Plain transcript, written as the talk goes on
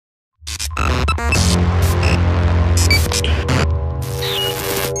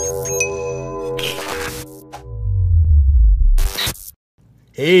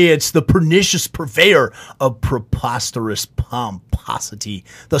Hey, it's the pernicious purveyor of preposterous pomposity,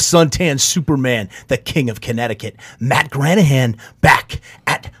 the suntan Superman, the king of Connecticut, Matt Granahan, back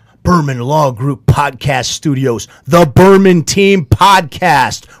at Berman Law Group Podcast Studios, the Berman Team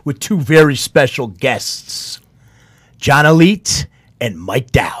Podcast, with two very special guests, John Alite and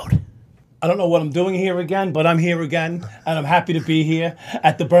Mike Dowd. I don't know what I'm doing here again, but I'm here again, and I'm happy to be here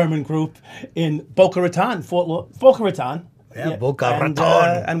at the Berman Group in Boca Raton, Boca Raton. Yeah, Boca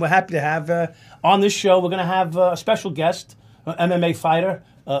Raton. And we're happy to have on this show, we're going to have a special guest, MMA fighter,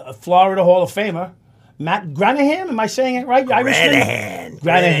 a Florida Hall of Famer, Matt Granahan. Am I saying it right? Granahan.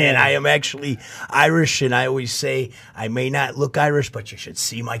 I am actually Irish, and I always say I may not look Irish, but you should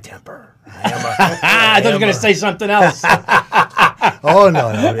see my temper. I thought you were going to say something else. Oh,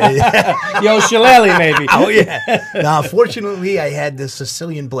 no. Yo, Shillelagh, maybe. Oh, yeah. Now, fortunately, I had the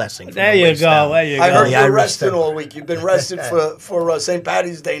Sicilian blessing. There you go. There you go. I heard you're resting all week. You've been rested for St.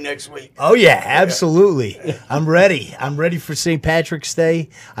 Paddy's Day next week. Oh, yeah, absolutely. I'm ready. I'm ready for St. Patrick's Day.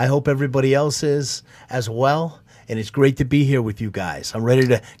 I hope everybody else is as well. And it's great to be here with you guys. I'm ready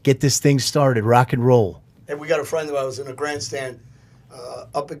to get this thing started, rock and roll. And we got a friend of ours in the grandstand,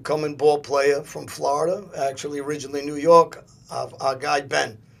 up-and-coming ball player from Florida, actually originally New York, our guy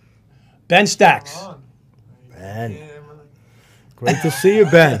Ben. Ben Stacks. Ben. Great to see you,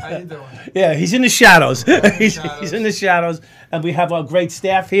 Ben. How you doing? Yeah, he's in the shadows. He's in the shadows. And we have our great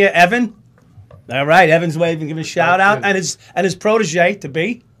staff here. Evan. All right, Evan's waving, giving a shout out. And his protege to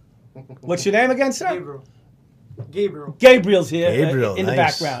be. What's your name again, sir? Gabriel. Gabriel's here nice. in the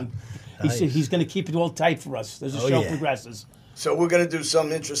background. Nice. He's going to keep it all tight for us as the show progresses. So we're going to do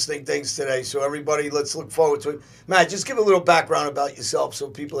some interesting things today. So everybody, let's look forward to it. Matt, just give a little background about yourself so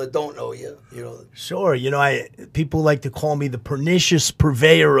people that don't know you, Sure. People like to call me the pernicious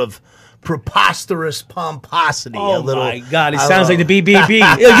purveyor of preposterous pomposity. Oh, my God. It sounds like the BBB.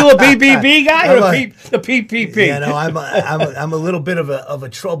 Are you a BBB guy or the PPP? I'm a little bit of a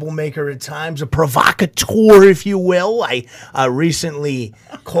troublemaker at times, a provocateur, if you will. I recently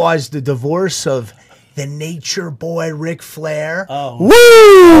caused the divorce of the nature boy Ric Flair.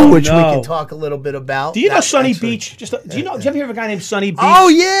 Which we can talk a little bit about. Do you know Sunny Beach? Do you ever hear of a guy named Sunny Beach? Oh,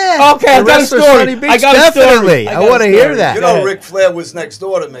 yeah. Okay, I got a story. Sunny Beach, definitely. I want to hear that. Ric Flair was next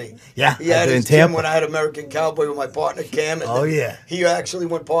door to me. Yeah. He had his gym when I had American Cowboy with my partner, Cam. And he actually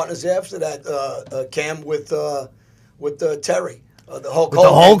went partners after that, Cam, with Terry. The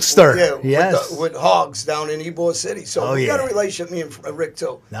Hulkster. Yes. With Hogs down in Ybor City. So we got a relationship, me and Rick,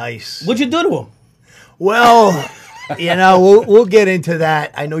 too. Nice. What'd you do to him? Well, we'll get into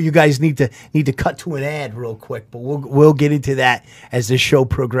that. I know you guys need to cut to an ad real quick, but we'll get into that as the show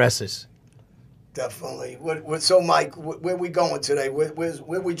progresses. Definitely. So, Mike, where are we going today? Where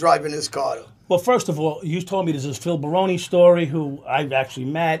we driving this car to? Well, first of all, you told me there's this Phil Baroni story who I've actually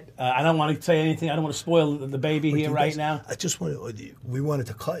met. I don't want to say anything. I don't want to spoil the baby here right now. I just we wanted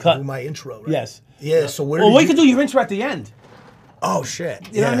to do my intro, right? Yes. Yeah. So we could do your intro at the end. Oh, shit.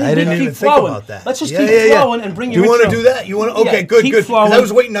 You know what I mean? I didn't even think about that. Let's just keep flowing and bring your intro. You want to do that? You want to? Okay, good. Flowing. I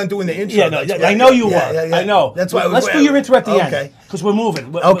was waiting on doing the intro. Yeah, I know you were. I know. That's why. Let's do your intro at the end. Because we're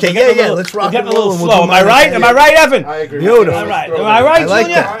moving. Let's rock and roll. Am I right? Am I right, Evan? I agree. Beautiful. All right. Am I right,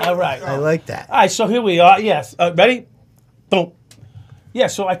 Junior? All right. I like that. All right, so here we are. Yes. Ready? Boom. Yeah,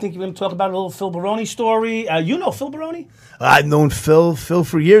 so I think you're going to talk about a little Phil Baroni story. You know Phil Baroni? I've known Phil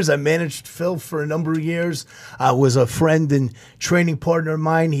for years. I managed Phil for a number of years. I was a friend and training partner of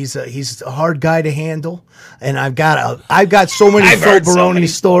mine. He's a hard guy to handle, and I've got so many Phil Baroni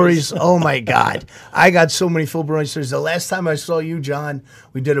stories. Oh my God, I got so many Phil Baroni stories. The last time I saw you, John,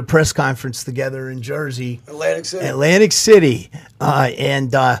 we did a press conference together in Jersey, Atlantic City,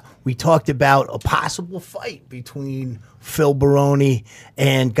 and we talked about a possible fight between Phil Baroni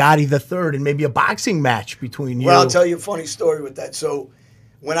and Gotti III, and maybe a boxing match between you. Well, I'll tell you a funny story with that. So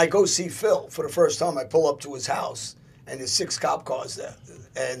when I go see Phil for the first time, I pull up to his house, and there's 6 cop cars there,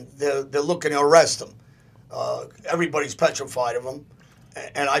 and they're looking to arrest him. Everybody's petrified of him.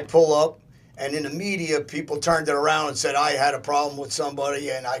 And I pull up, and in the media, people turned it around and said I had a problem with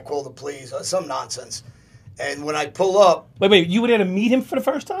somebody, and I called the police, some nonsense. And when I pull up... Wait, you were there to meet him for the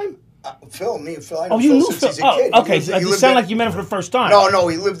first time? Me and Phil. I know you knew since Phil? He's a kid. Okay. You sound like you met him for the first time. No,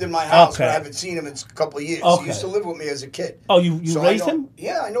 he lived in my house, Okay. but I haven't seen him in a couple of years. Okay. He used to live with me as a kid. Oh, you raised him?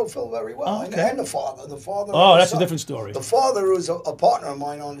 Yeah, I know Phil very well. Okay. And the father. Oh, that's a different story. The father was a partner of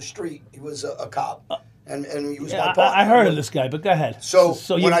mine on the street. He was a cop. And he was my partner. I heard of this guy, but go ahead. So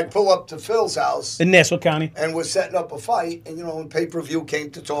when I pull up to Phil's house... In Nassau County. And we're setting up a fight, and, when pay-per-view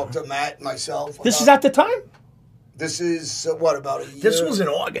came to talk to Matt and myself... This is at the time? This is, about a year? This was in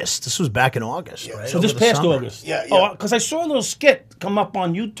August. This was back in August, right? So this past August? Yeah. Oh, because I saw a little skit come up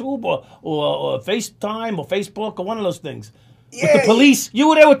on YouTube or FaceTime or Facebook or one of those things? Yeah, with the police? You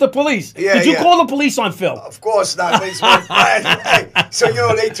were there with the police. Yeah, Did you yeah. call the police on Phil? Of course not. So, you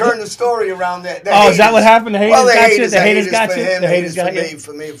know, they turned the story around there. Oh, is that what happened? The haters the haters got got you? you? The haters got you?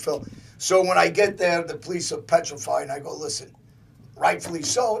 for me and Phil. So when I get there, the police are petrified, and I go, listen, rightfully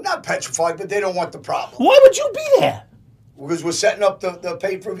so. Not petrified, but they don't want the problem. Why would you be there? Because we're setting up the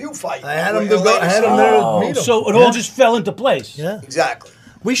pay-per-view fight. I had him to go. I had him there to meet him. So it all just fell into place. Yeah. Exactly.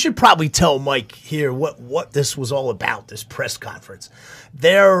 We should probably tell Mike here what this was all about, this press conference.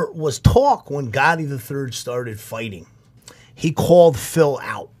 There was talk when Gotti III started fighting. He called Phil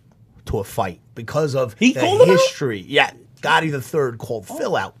out to a fight because of He called him out? history. Yeah, Gotti III called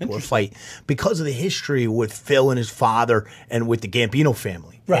Phil out to a fight because of the history with Phil and his father and with the Gambino family.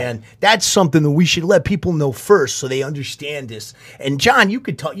 Right. And that's something that we should let people know first so they understand this. And John, you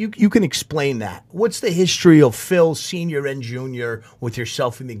could talk. You can explain that. What's the history of Phil Sr. and Jr. with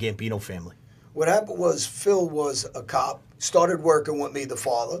yourself and the Gambino family? What happened was Phil was a cop, started working with me, the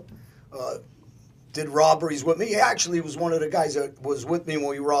father, did robberies with me. He actually was one of the guys that was with me when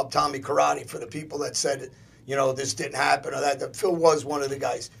we robbed Tommy Karate, for the people that said, you know, this didn't happen or that. Phil was one of the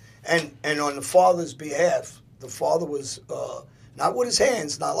guys. And on the father's behalf, the father was not with his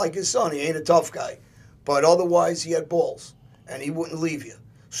hands, not like his son. He ain't a tough guy. But otherwise, he had balls, and he wouldn't leave you.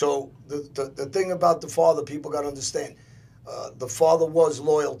 So the thing about the father, people got to understand, the father was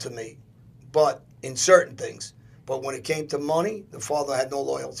loyal to me, but in certain things. But when it came to money, the father had no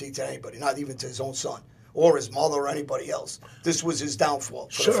loyalty to anybody, not even to his own son or his mother or anybody else. This was his downfall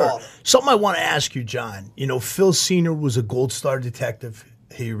for the father. Something I want to ask you, John. You know, Phil Sr. was a Gold Star detective.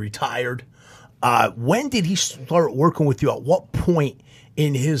 He retired. When did he start working with you? At what point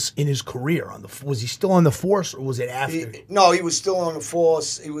in his career? Was he still on the force, or was it after? No, he was still on the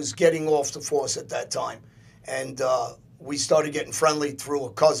force. He was getting off the force at that time, and we started getting friendly through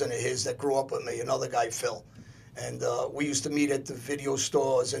a cousin of his that grew up with me, another guy, Phil. And we used to meet at the video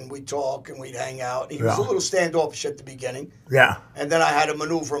stores, and we'd talk, and we'd hang out. He was a little standoffish at the beginning. Yeah. And then I had to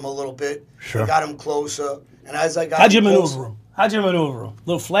maneuver him a little bit. Sure. I got him closer. And as I got How'd you him maneuver closer, him? How'd you maneuver him?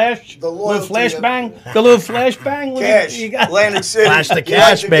 Little flash? The Little flash loyalty bang? The little flash bang? cash, You got? Atlantic City. Flash the He cash,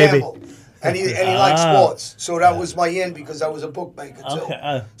 liked to baby. gamble. And he liked sports. So that was my in, because I was a bookmaker, too.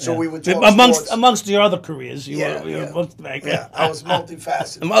 Okay, So yeah. we would talk amongst sports. amongst your other careers, you Yeah, were yeah. a bookmaker. Yeah, I was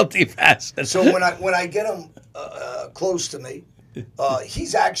multifaceted. Multifaceted. So when I get him close to me,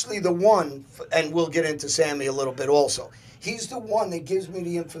 he's actually the one, and we'll get into Sammy a little bit also. He's the one that gives me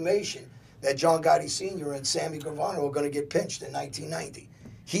the information that John Gotti Sr. and Sammy Gravano are going to get pinched in 1990.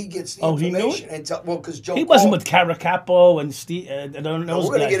 He gets the information. He knew it? And well, because Joe He wasn't called. with Caracapo and Steve. I don't know.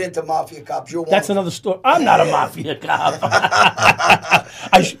 We're going to get into mafia cops. You're one That's of them. another story. I'm not a mafia cop.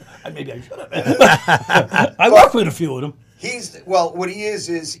 Maybe I should have been. I work with a few of them. What he is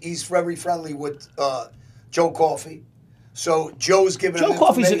he's very friendly with Joe Coffey. So Joe's giving him Joe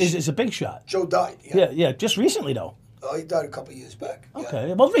Coffey information. is a big shot. Joe died. Yeah. Just recently though. He died a couple of years back. Yeah.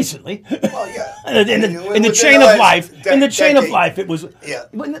 Okay, well, recently. Well, yeah. in the Within chain the of life, last in the chain of decade. life, it was. Yeah.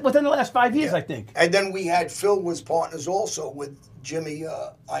 Within the last 5 years, Yeah. I think. And then we had Phil was partners also with Jimmy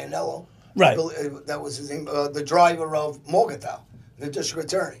Iannello. Right. That was his name. The driver of Morgenthau, the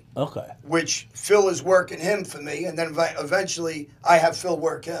district attorney. Okay. Which Phil is working him for me, and then eventually I have Phil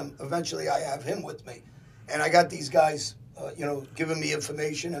work him. Eventually I have him with me, and I got these guys, giving me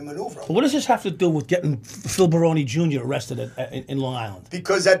information and maneuvering. What does this have to do with getting Phil Baroni Jr. arrested in Long Island?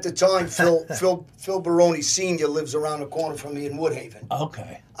 Because at the time, Phil Baroni Sr. lives around the corner from me in Woodhaven.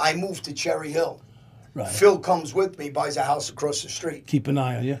 Okay. I moved to Cherry Hill. Right. Phil comes with me, buys a house across the street. Keep an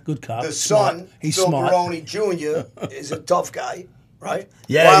eye on you. Good cop. The Smart. son, He's Phil smart. Baroni Jr., is a tough guy, right?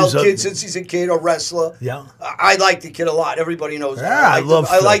 Yeah, Wild he's kid since he's a kid, a wrestler. Yeah. I like the kid a lot. Everybody knows that. Yeah, I love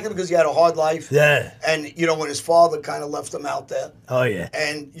I Phil. liked him because he had a hard life. Yeah. And, when his father kind of left him out there. Oh, yeah.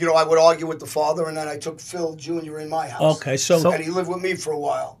 And, I would argue with the father, and then I took Phil Jr. in my house. Okay, so And he lived with me for a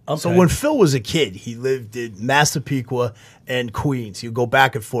while. okay. So when Phil was a kid, he lived in Massapequa and Queens. He would go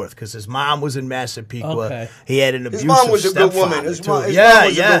back and forth because his mom was in Massapequa. Okay. He had an abusive mom was a good stepfather, woman. His too. mom was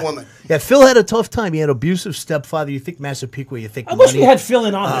a good woman. Yeah, Phil had a tough time. He had an abusive stepfather. You think Massapequa, you think I wish money. we had Phil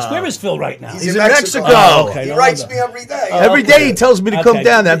in on this. Where is Phil right now? He's in Mexico. Oh, okay. He No writes wonder. me every day. Every day he tells me to come Okay.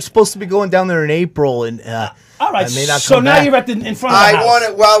 down there. I'm supposed to be going down there in April, and All right. I may not So come now back. you're in front of the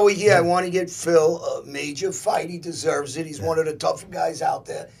house. While we're here, I want to get Phil a major fight. He deserves it. He's one of the tougher guys out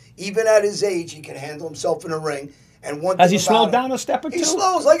there. Even at his age, he can handle himself in a ring. And one Has thing he about slowed him- down a step or two? He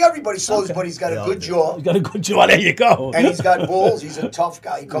slows like everybody slows, Okay. but he's got a all good do. jaw. You got a good jaw. There you go. And he's got balls. He's a tough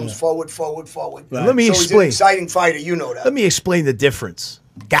guy. He comes forward. Let me so he's an explain. exciting fighter. You know that. Let me explain the difference.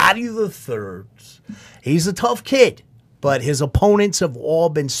 Gotti the Third, he's a tough kid, but his opponents have all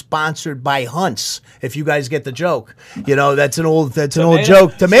been sponsored by Hunts. If you guys get the joke, you know that's an old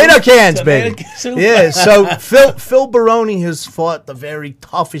joke. Tomato cans, baby. Yeah. So Phil Baroni has fought the very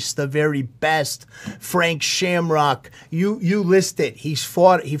toughest, the very best. Frank Shamrock. You list it. He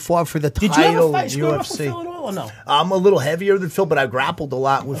fought for the title. Did you ever fight in square off UFC. with Phil at all or no? I'm a little heavier than Phil, but I grappled a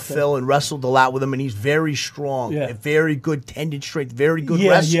lot with Phil and wrestled a lot with him, and he's very strong, Yeah. very good tendon strength, very good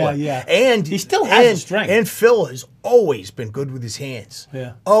Yeah, wrestler. yeah. And He still has the strength. And Phil has always been good with his hands.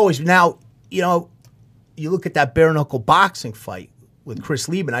 Yeah. Always. Now, you know, you look at that bare knuckle boxing fight with Chris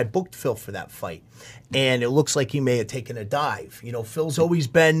Lieben. I booked Phil for that fight, and it looks like he may have taken a dive. You know, Phil's always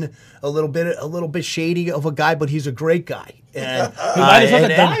been a little bit shady of a guy, but he's a great guy. And, He might have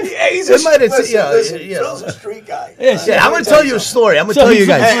took a dive? Yeah, he's listen, Phil's a street guy. Yeah, I'm going to tell you a story. I'm going to tell you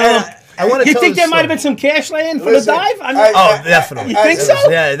guys. I want to You tell think the there might have story. been some cash laying for Listen, the dive? Oh, definitely. You think so?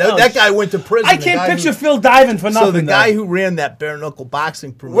 Yeah, that guy went to prison. I can't picture Phil diving for nothing. So the guy though. who ran that bare knuckle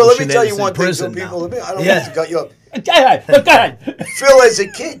boxing promotion Well, let me tell you is one in thing, prison so people, now. I don't want to cut you up. Go ahead. Phil, as a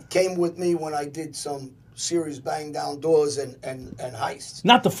kid, came with me when I did some serious bang down doors and heists.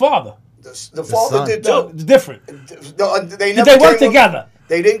 Not the father. The father son. did No, too. it's different. They Did never they work came together?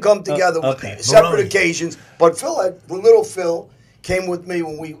 They didn't come together okay. with separate Baroni. occasions. But little Phil came with me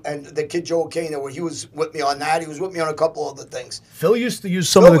and the kid Joe Kane, he was with me on that. He was with me on a couple other things. Phil used to use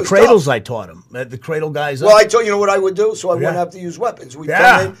some Phil of the was cradles tough. I taught him. The cradle guys. Well, I told you know what I would do, so I wouldn't Yeah. have to use weapons. We'd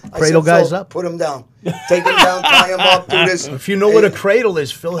Yeah. come in, I Cradle said, guys Phil, up. put him down. Take him down, tie him up, do this. If you know what a cradle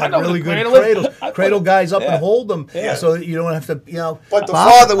is, Phil had know what really a good cradle is. cradles. Cradle guys up Yeah. and hold them, Yeah. so that you don't have to, you know. But the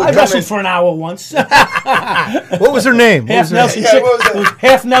Bob? father would I come wrestled in. for an hour once. What was her name? What was half her Nelson, name? Yeah, what was that?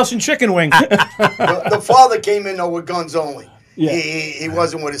 half Nelson chicken wing. The father came in though with guns only. Yeah. He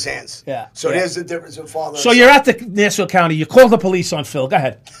wasn't with his hands. Yeah. So Yeah. there's the difference in father. So and you're son. at the Nassau County. You call the police on Phil. Go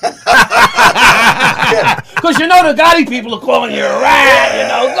ahead. Yeah. Because you know the Gotti people are calling you a rat. You're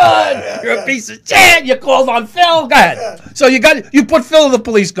no good. You're a piece of shit. You called on Phil. Go ahead. So you put Phil in the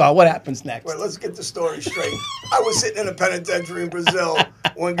police car. What happens next? Wait, let's get the story straight. I was sitting in a penitentiary in Brazil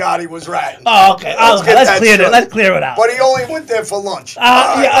when Gotti was ratting. Oh, okay. get Let's that clear it. straight. Let's clear it out. But he only went there for lunch. All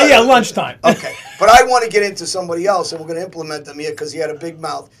right, Yeah, lunchtime. Okay. But I want to get into somebody else, and we're going to implement them here because he had a big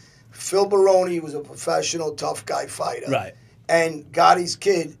mouth. Phil Baroni was a professional, tough guy fighter. Right. And Gotti's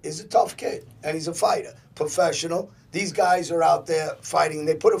kid is a tough kid, and he's a fighter, professional. These guys are out there fighting.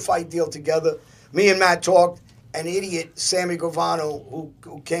 They put a fight deal together. Me and Matt talked. An idiot, Sammy Gravano,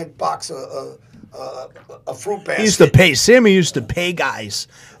 who can't box a fruit basket. Sammy used to pay guys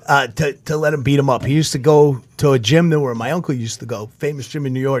to let him beat him up. He used to go to a gym there where my uncle used to go, famous gym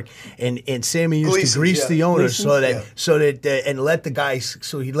in New York, and Sammy used Gleason's, to grease yeah. the owners and let the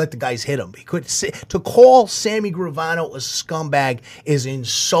guys hit him. He couldn't to call Sammy Gravano a scumbag is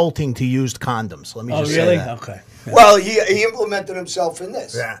insulting to used condoms. Let me Oh, just really? say that. Okay. Well, he implemented himself in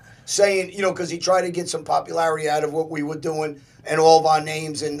this. Yeah. Saying, because he tried to get some popularity out of what we were doing and all of our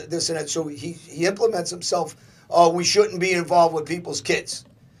names and this and that. So he implements himself, we shouldn't be involved with people's kids.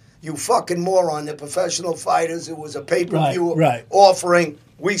 You fucking moron. They're professional fighters. It was a pay-per-view Right. offering.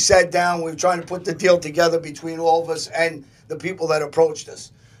 We sat down. We were trying to put the deal together between all of us and the people that approached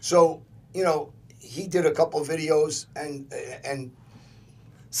us. So, he did a couple of videos and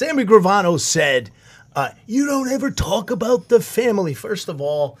Sammy Gravano said, you don't ever talk about the family. First of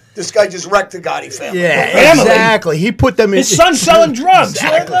all, this guy just wrecked the Gotti family. yeah, family. exactly. He put them in. His son's selling drugs.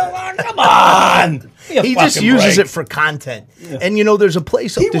 Exactly. Come on. He just uses it for content. Yeah. And there's a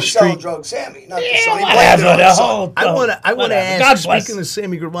place up He the was selling street. drugs, Sammy, not the son. He blamed Whatever. it on The the son. whole. I want to ask. God bless. Speaking of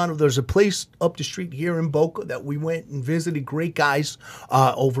Sammy Gravano, there's a place up the street here in Boca that we went and visited. Great guys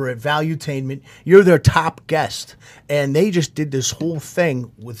over at Valuetainment. You're their top guest, and they just did this whole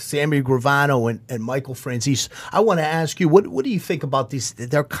thing with Sammy Gravano and Michael Franzese. I want to ask you, what do you think about these?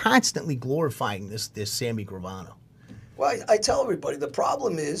 They're constantly glorifying this Sammy Gravano. Well, I tell everybody the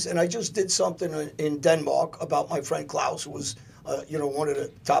problem is, and I just did something in Denmark about my friend Klaus, who was, one of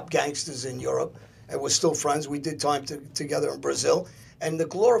the top gangsters in Europe, and we're still friends. We did time together in Brazil, and the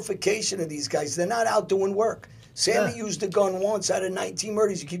glorification of these guys, they're not out doing work. Sammy used a gun once out of 19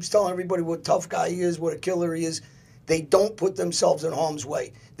 murders. He keeps telling everybody what a tough guy he is, what a killer he is. They don't put themselves in harm's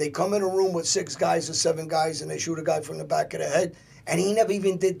way. They come in a room with 6 guys or 7 guys, and they shoot a guy from the back of the head, and he never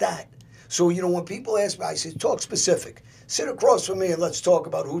even did that. So, when people ask me, I say, talk specific. Sit across from me and let's talk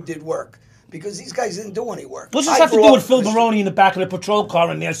about who did work. Because these guys didn't do any work. What's this have to do with Phil Baroni in the back of the patrol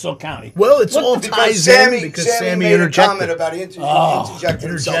car in Nassau County? Well, it's all ties in because Sammy made interjected. a comment about he interjected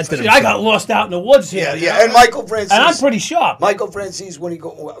himself. See, I got lost out in the woods here. Yeah. And Michael Franzese. And I'm pretty sharp. Michael Franzese, when he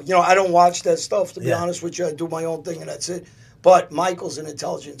go, I don't watch that stuff, to be honest with you. I do my own thing and that's it. But Michael's an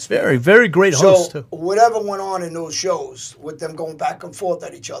intelligent speaker. Very, very great host, So too. whatever went on in those shows with them going back and forth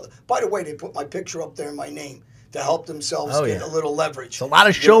at each other. By the way, they put my picture up there and my name to help themselves get a little leverage. A lot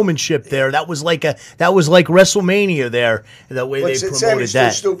of showmanship there. That was like WrestleMania there. The way they promoted Sammy's that.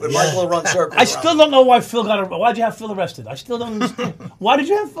 Too stupid. Michael will run circles. I still don't know why Phil why'd you have Phil arrested? I still don't understand. Why did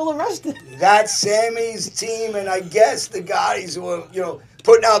you have Phil arrested? That's Sammy's team, and I guess the guys who were,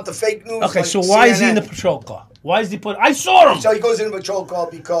 putting out the fake news. Okay, like so why is he in the CNN. patrol car? Why is he I saw him! So he goes in the patrol car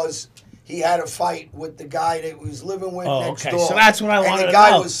because he had a fight with the guy that he was living with next door. So that's what I wanted to know. And the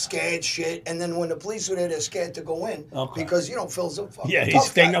guy was scared shit. And then when the police were there, they're scared to go in because Phil's a fucking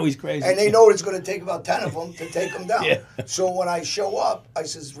tough they guy. know he's crazy. And they know it's going to take about 10 of them to take him down. Yeah. So when I show up, I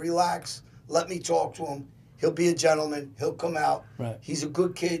says, relax, let me talk to him. He'll be a gentleman. He'll come out. Right. He's a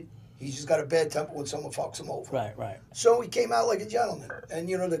good kid. He's just got a bad temper when someone fucks him over. Right. So he came out like a gentleman. And,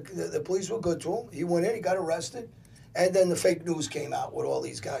 the police were good to him. He went in, he got arrested. And then the fake news came out with all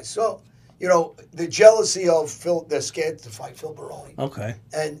these guys. So, the jealousy of Phil, they're scared to fight Phil Baroni. Okay.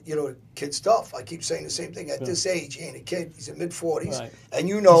 And, kid's tough. I keep saying the same thing. At this age, he ain't a kid. He's in mid-40s. Right. And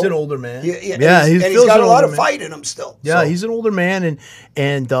He's an older man. Yeah, he's got a lot of fight in him still. Yeah, So, he's an older man.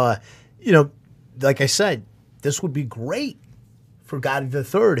 And like I said, this would be great for Gotti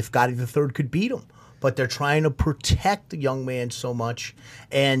III if Gotti III could beat him. But they're trying to protect the young man so much.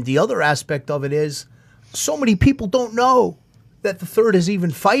 And the other aspect of it is so many people don't know that the third is even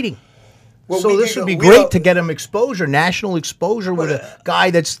fighting. Well, so this would be great to get him exposure, national exposure with a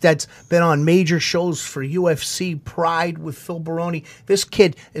guy that's been on major shows for UFC, Pride with Phil Baroni. This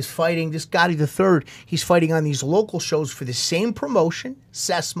kid is fighting, this Gotti III, he's fighting on these local shows for the same promotion,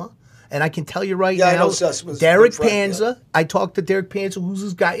 SESMA. And I can tell you right now, I know Sesma's Derek good friend, Panza, I talked to Derek Panza, who's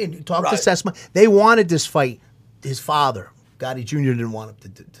this guy, and talked to Right. SESMA. They wanted this fight. His father, Gotti Jr., didn't want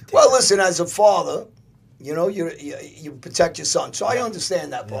him to take Well, it. listen, as a father, you protect your son. So I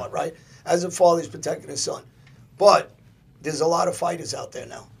understand that part, right? As a father, he's protecting his son. But there's a lot of fighters out there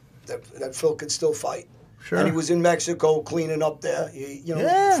now that Phil could still fight. Sure. And he was in Mexico cleaning up there. He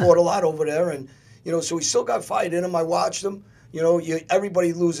Yeah. fought a lot over there. And, so he still got fight in him. I watched him.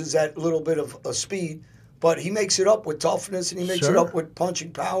 Everybody loses that little bit of speed. But he makes it up with toughness, and he makes it Sure. up with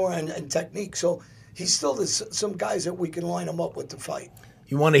punching power and technique. So he's still some guys that we can line him up with to fight.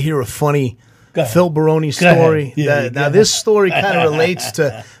 You want to hear a funny Go ahead. Phil Baroni Go ahead. story? Yeah, Now, this story kind of relates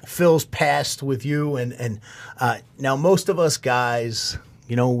to Phil's past with you. And now most of us guys,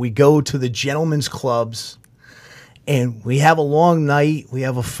 we go to the gentlemen's clubs, and we have a long night. We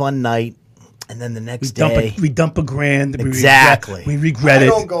have a fun night. And then the next day... We dump a grand. Exactly. We regret I it.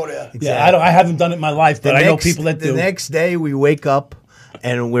 don't go there. Yeah, I haven't done it in my life, but I know people that do. The next day we wake up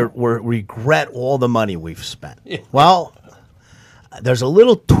and we regret all the money we've spent. Well, there's a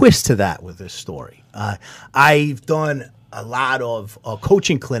little twist to that with this story. I've done a lot of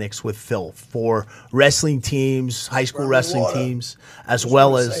coaching clinics with Phil for wrestling teams, high school wrestling teams, as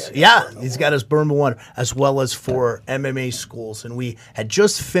well as he's got his Burma Water, as well as for MMA schools. And we had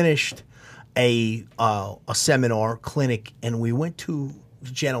just finished a seminar clinic, and we went to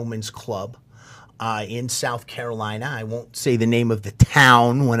the Gentlemen's Club in South Carolina. I won't say the name of the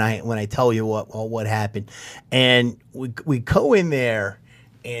town when I tell you what happened. And we go in there,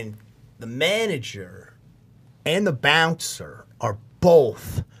 and the manager and the bouncer are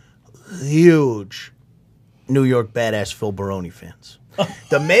both huge New York Badass Phil Baroni fans.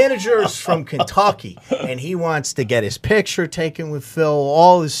 The manager is from Kentucky, and he wants to get his picture taken with Phil,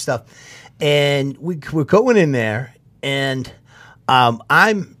 all this stuff. And we're going in there, and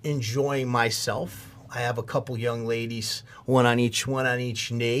I'm enjoying myself. I have a couple young ladies, one on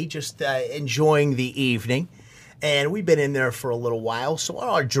each knee, just enjoying the evening. And we've been in there for a little while, so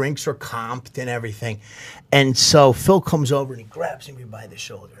our drinks are comped and everything. And so Phil comes over, and he grabs me by the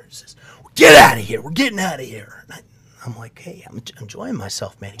shoulder and says, "Get out of here. We're getting out of here." And I'm like, "Hey, I'm enjoying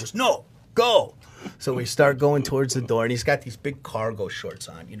myself, man." He goes, "No, go." So we start going towards the door, and he's got these big cargo shorts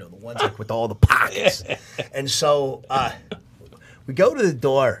on, the ones like with all the pockets. And so we go to the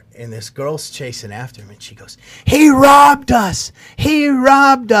door, and this girl's chasing after him, and she goes, "He robbed us. He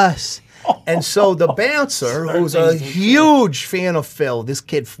robbed us." And so the bouncer, who's a huge fan of Phil, this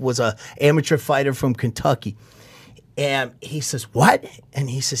kid was an amateur fighter from Kentucky, and he says, "What?"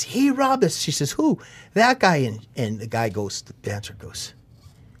 And he says, "He robbed us." She says, "Who?" "That guy." And the bouncer goes,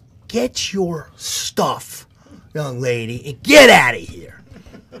 "Get your stuff, young lady, and get out of here.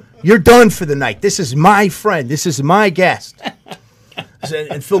 You're done for the night. This is my friend. This is my guest."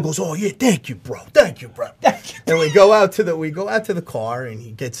 And Phil goes, "Oh yeah, thank you, bro. Thank you, bro." And we go out to the car, and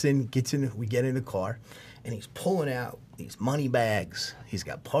he gets in. We get in the car, and he's pulling out these money bags. He's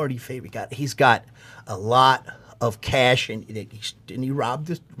got party favor. He's got a lot of cash, and he robbed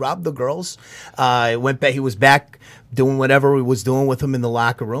the girls. Went back. He was back doing whatever he was doing with them in the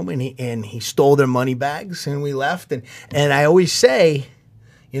locker room, and he stole their money bags, and we left. And I always say,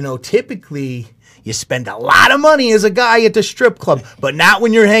 you know, typically you spend a lot of money as a guy at the strip club, but not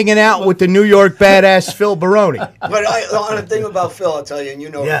when you're hanging out with the New York badass Phil Baroni. But on the thing about Phil, I'll tell you, and you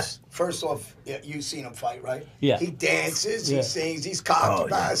know this. Yeah. First off, you've seen him fight, right? Yeah. He dances, he sings, he's cocky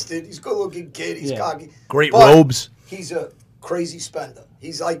bastard, he's a good-looking kid, he's cocky. Great But robes. He's a crazy spender.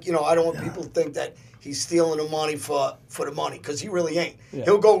 He's like, you know, I don't want people to think that he's stealing the money for the money, because he really ain't. Yeah.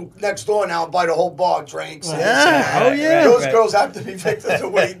 He'll go next door now and buy the whole bar drinks. Right. Yeah. Those girls have to be victims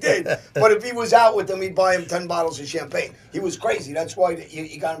of what he did. But if he was out with them, he'd buy him 10 bottles of champagne. He was crazy. That's why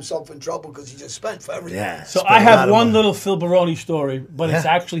he got himself in trouble, because he just spent for everything. Yeah. So I have one little Phil Baroni story, but it's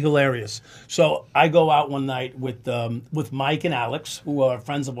actually hilarious. So I go out one night with Mike and Alex, who are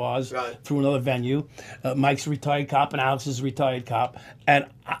friends of ours, through another venue. Mike's a retired cop and Alex is a retired cop. And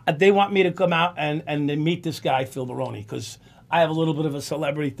they want me to come out and they meet this guy, Phil Baroni, because I have a little bit of a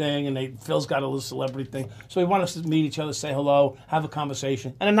celebrity thing, and Phil's got a little celebrity thing. So he wanted us to meet each other, say hello, have a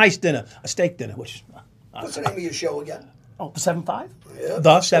conversation, and a nice dinner, a steak dinner, which... What's the name of your show again? Oh, the 7-5? Yeah, The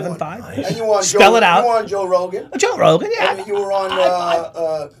 7-5. And you were on Spell it out. You were on Joe Rogan. Joe Rogan, yeah. And you were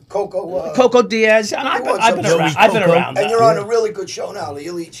on Coco. Coco Diaz. And I've been around. I've been around. And you're on a really good show now, the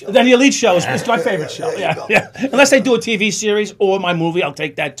Elite Show. Then the Elite Show is my favorite show. Yeah. Unless they do a TV series or my movie, I'll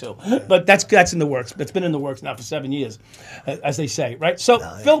take that too. But that's in the works. It's been in the works now for 7 years, as they say, right? So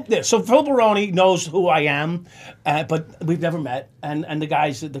Phil Baroni knows who I am, but we've never met. And the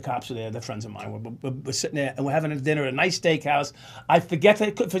guys, the cops are there. They're friends of mine. We're sitting there and we're having a dinner at a nice steakhouse. I forget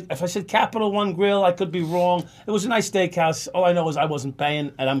if I said Capital One Grill, I could be wrong. It was a nice steakhouse. All I know is I wasn't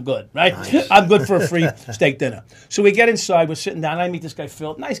paying, and I'm good, right? Nice. I'm good for a free steak dinner. So we get inside. We're sitting down. And I meet this guy,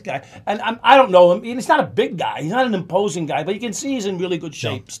 Phil, nice guy, and I don't know him. He's not a big guy. He's not an imposing guy, but you can see he's in really good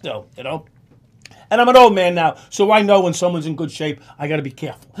shape still, you know. And I'm an old man now, so I know when someone's in good shape, I got to be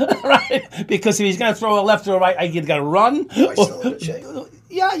careful, right? Because if he's going to throw a left or a right, I got to run. Am I still in good shape?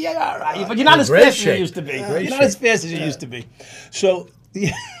 Yeah, all right. But you're not as fast as you used to be. You're not as fast as you used to be. So,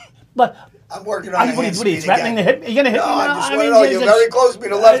 but I'm working on what are you threatening to hit me? You're going to hit me now? I just want to know, you're very close to me.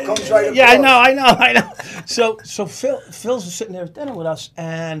 The left comes right across. Yeah, I know. So Phil's sitting there at dinner with us,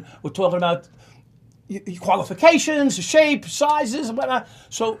 and we're talking about qualifications, shape, sizes, and whatnot.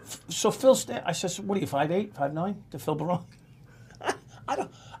 So Phil, I said, "What are you, 5'8", 5'9"? To Phil Baroni?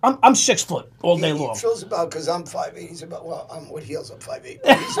 I'm 6 foot all day long. Phil's about, because I'm 5'8". He's about, well, I'm with heels. I'm 5'8".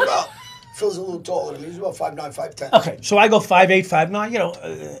 He's about. Phil's a little taller than me. He's about 5'9", 5'10". Okay, so I go 5'8", 5'9", you know,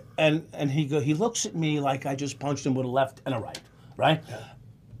 and he looks at me like I just punched him with a left and a right? Yeah.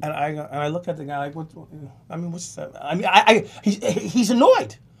 And I look at the guy like, what's that? I mean, he's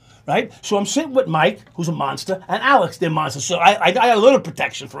annoyed. Right? So I'm sitting with Mike, who's a monster, and Alex, they're monsters. So I got a little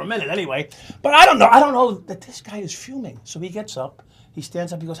protection for a minute anyway. But I don't know that this guy is fuming. So he gets up, he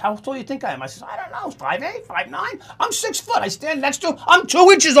stands up, he goes, "How tall do you think I am?" I says, "I don't know, 5'8", 5'9". I'm 6 foot. I stand next to him. I'm 2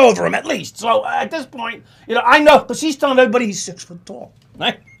 inches over him at least. So at this point, you know, I know, because he's telling everybody he's 6 foot tall.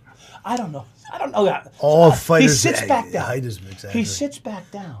 Right? I don't know that. All fighters. He sits back down. Height is exaggerated. He sits back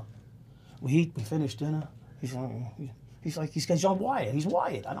down. We eat, we finish dinner. He's like, he's on wired. He's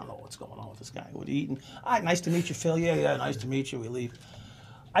wired. I don't know what's going on with this guy. What are you eating? All right, nice to meet you, Phil. Yeah, nice to meet you. We leave.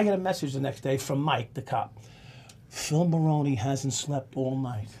 I get a message the next day from Mike, the cop. Phil Baroni hasn't slept all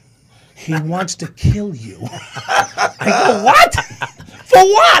night. He wants to kill you. I go, what? For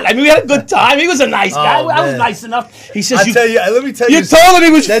what? I mean, we had a good time. He was a nice guy. I was nice enough. He says, let me tell you. You told him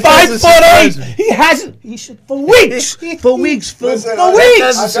he was 5'8". He hasn't. He said, for weeks, Phil, for weeks. For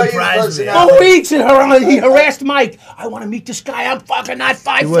weeks, he harassed Mike. I want to meet this guy. I'm fucking not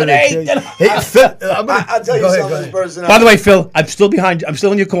 5'8". I'll tell you something, personality. By the way, Phil, I'm still behind you. I'm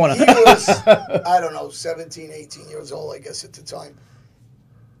still in your corner. He was, I don't know, 17, 18 years old, I guess, at the time.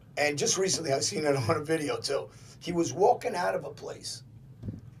 And just recently, I seen it on a video, too. He was walking out of a place.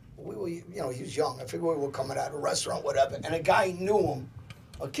 We were, you know, he was young. I figured we were coming out of a restaurant, whatever. And a guy knew him.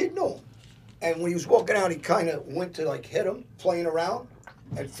 A kid knew him. And when he was walking out, he kind of went to, like, hit him, playing around.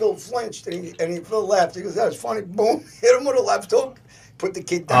 And Phil flinched, and Phil laughed. He goes, "That was funny." Boom, hit him with a left hook, put the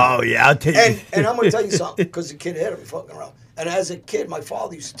kid down. Oh, yeah, I'll tell you. And I'm going to tell you something, because the kid hit him fucking around. And as a kid, my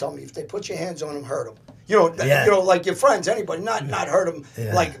father used to tell me, if they put your hands on him, hurt him. You know, like your friends, anybody, not hurt him,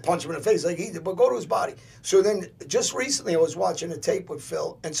 like punch him in the face, like he did, but go to his body. So then, just recently, I was watching a tape with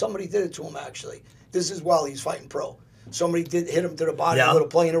Phil, and somebody did it to him, actually. This is while he's fighting pro. Somebody hit him to the body, a little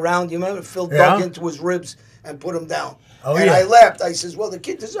playing around. You remember Phil dug into his ribs, and put him down. Oh, and yeah. I laughed. I says, well, the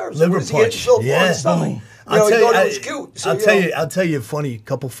kid deserves it. Liver What does he get punch. Phil for Yeah. his stomach? You know, I'll he tell thought you, it was cute. So, I'll tell you a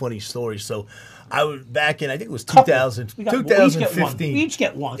couple funny stories. So I was back in, I think it was Couple. 2015. We each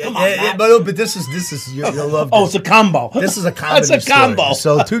get one. Come Yeah, on, yeah, Matt. but this is you'll love this. Oh, it's a combo. This is a comedy That's a combo.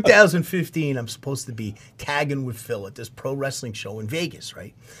 story. So 2015, I'm supposed to be tagging with Phil at this pro wrestling show in Vegas,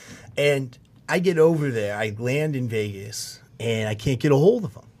 right? And I get over there, I land in Vegas, and I can't get a hold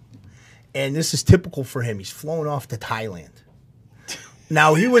of him. And this is typical for him. He's flown off to Thailand.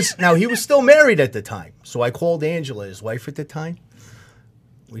 Now he was still married at the time. So I called Angela, his wife at the time.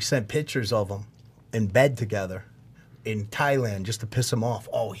 We sent pictures of him in bed together in Thailand just to piss him off.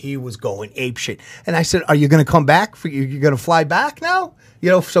 Oh, he was going apeshit. And I said, are you going to come back? You're going to fly back now? You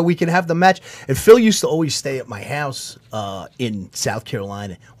know, so we can have the match. And Phil used to always stay at my house in South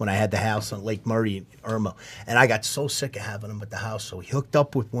Carolina when I had the house on Lake Murray in Irma. And I got so sick of having him at the house. So he hooked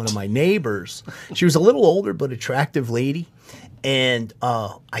up with one of my neighbors. She was a little older but attractive lady. And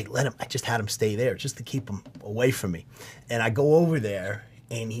I just had him stay there just to keep him away from me. And I go over there.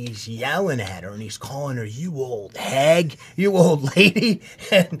 And he's yelling at her, and he's calling her, "You old hag, you old lady,"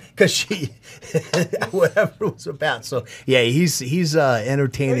 and because she, whatever it was about. So yeah, he's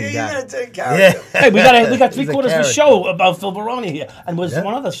entertaining guy. You're gonna take character. Hey, we got He's a 3/4 of the character. show about Phil Baroni here, and was Yeah.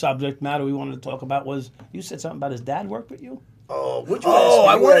 one other subject matter we wanted to talk about was you said something about his dad worked with you. Oh, would you Oh,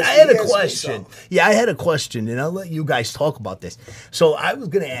 ask me? I had a You asked me question. something. Yeah, I had a question, and I'll let you guys talk about this. So I was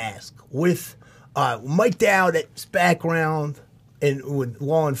going to ask, with Mike Dowd's background and with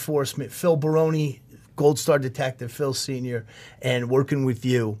law enforcement, Phil Baroni, Gold Star Detective, Phil Sr., and working with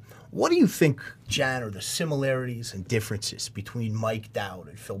you, what do you think, Jan, are the similarities and differences between Mike Dowd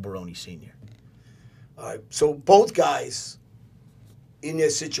and Phil Baroni Sr.? All right, so both guys in their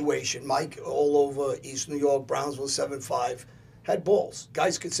situation, Mike all over East New York, Brownsville 7-5, had balls.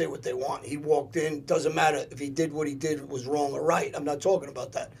 Guys could say what they want. He walked in, doesn't matter if he did what he did was wrong or right. I'm not talking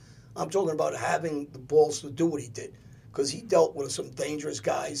about that. I'm talking about having the balls to do what he did. Because he dealt with some dangerous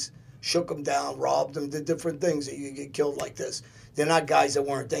guys, shook them down, robbed them, did different things that you could get killed like this. They're not guys that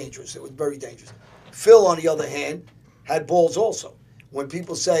weren't dangerous. They were very dangerous. Phil, on the other hand, had balls also. When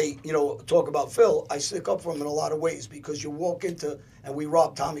people say, you know, talk about Phil, I stick up for him in a lot of ways because you walk into, and we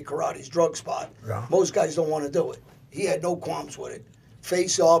robbed Tommy Karate's drug spot. Yeah. Most guys don't want to do it. He had no qualms with it.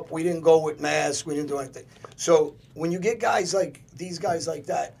 Face up, we didn't go with masks, we didn't do anything. So when you get guys like these guys like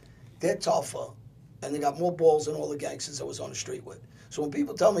that, they're tougher. And they got more balls than all the gangsters I was on the street with. So when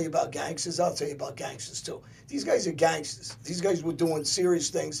people tell me about gangsters, I'll tell you about gangsters too. These guys are gangsters. These guys were doing serious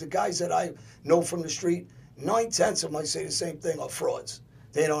things. The guys that I know from the street, 9/10 of them, I say the same thing, are frauds.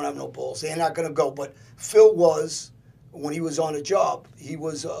 They don't have no balls. They're not going to go. But Phil was, when he was on a job, he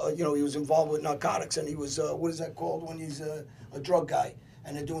was, he was involved with narcotics. And he was, what is that called when he's a drug guy?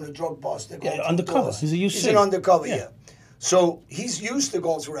 And they're doing a drug bust. They're going Yeah, through undercover. doors. He's a UC. He's an undercover, Yeah. yeah. So he's used to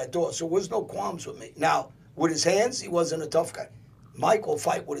going through that door, so there was no qualms with me. Now, with his hands, he wasn't a tough guy. Mike will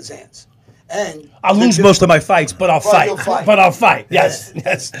fight with his hands. And I'll lose most of my fights, but I'll Well, fight. you'll fight. But I'll fight. Yes,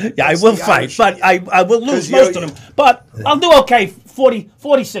 yes. Yeah, I will the fight, Irish but thing. I will lose 'Cause most of them. But I'll do okay,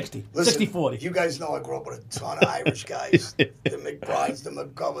 40-60, listen, 60-40. you guys know I grew up with a ton of Irish guys. The McBrides, the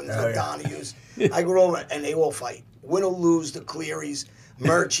McGoverns, the Donahues. I grew up, and they all fight. Win or lose, the Clearys,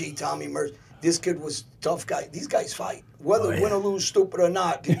 Murchie, Tommy Murch. This kid was a tough guy. These guys fight. Whether win or lose, stupid or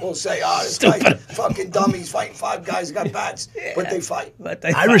not, people say, this guy's fucking dumb. He's fighting 5 guys who got bats. But they fight.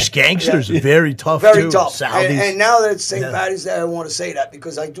 Irish gangsters are very tough, Very too. tough. Saudis. And now that it's St. Patty's Day, I want to say that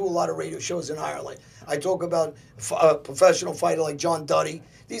because I do a lot of radio shows in Ireland. I talk about a professional fighter like John Duddy.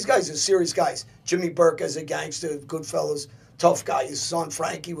 These guys are serious guys. Jimmy Burke as a gangster, Goodfellas, tough guy. His son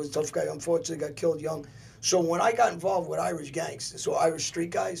Frankie was a tough guy. Unfortunately, got killed young. So when I got involved with Irish gangsters, so Irish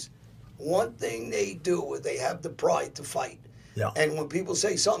street guys, one thing they do is they have the pride to fight. Yeah. And when people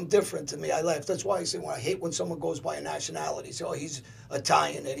say something different to me, I laugh. That's why I say I hate when someone goes by a nationality. Say, he's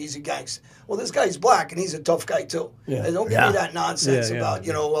Italian and he's a gangster. Well, this guy's black and he's a tough guy too. Yeah. And don't give me that nonsense Yeah, yeah.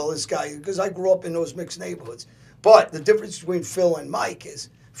 about, this guy, because I grew up in those mixed neighborhoods. But the difference between Phil and Mike is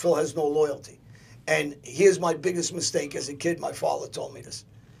Phil has no loyalty. And here's my biggest mistake as a kid. My father told me this.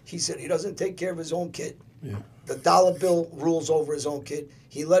 He said he doesn't take care of his own kid. Yeah. The dollar bill rules over his own kid.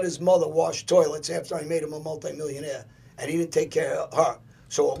 He let his mother wash toilets after I made him a multimillionaire, and he didn't take care of her.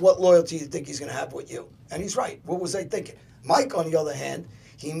 So what loyalty do you think he's going to have with you? And he's right. What was I thinking? Mike, on the other hand,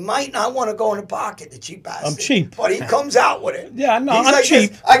 he might not want to go in the pocket, the cheap bastard. I'm cheap. But he comes out with it. Yeah, no, He's I'm like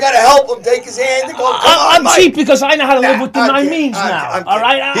cheap. this. I got to help him take his hand and go, come on, I'm Mike. cheap because I know how to live with the I'm nine kidding. means now. I'm All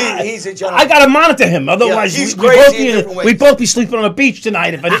right, kidding. He's a gentleman. I got to monitor him. Otherwise, he's we crazy in different ways. we'd both be sleeping on a beach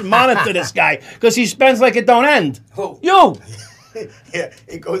tonight if I didn't monitor this guy because he spends like it don't end. Who? You. Yeah,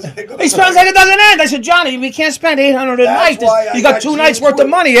 it goes. He spends like it doesn't end. I said, Johnny, we can't spend $800 a night. You got 2 nights worth of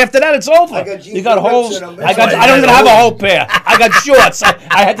money. After that, it's over. You got holes. I don't even have a whole pair. I got shorts.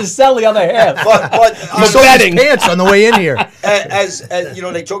 I had to sell the other half. But He sold his pants on the way in here. as you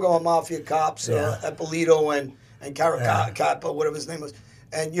know, they talk about mafia cops, Ippolito and Caracappa, whatever his name was.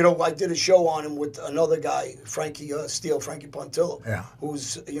 And, you know, I did a show on him with another guy, Frankie Pontillo,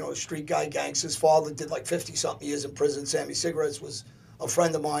 who's, you know, a street guy, gangster. His father did like 50-something years in prison. Sammy Cigarettes was a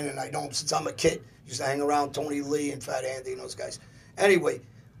friend of mine, and I know him since I'm a kid. Used to hang around Tony Lee and Fat Andy and those guys. Anyway,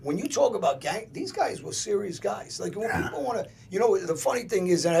 when you talk about gang, these guys were serious guys. Like, when people want to, you know, the funny thing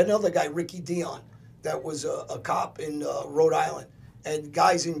is, and another guy, Ricky Dion, that was a cop in Rhode Island, and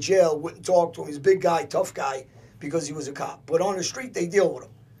guys in jail wouldn't talk to him. He's a big guy, tough guy, because he was a cop. But on the street, they deal with him.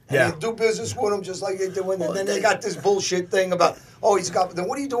 And they do business with him just like they do. And then they got this bullshit thing about, oh, he's a cop. Then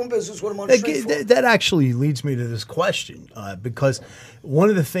what are you doing business with him on the street for? That actually leads me to this question, because one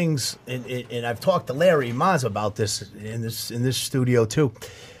of the things, and I've talked to Larry Maz about this in this studio too.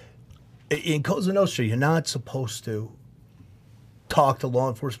 In Cosa Nostra, you're not supposed to talk to law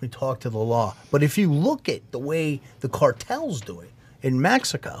enforcement, talk to the law. But if you look at the way the cartels do it in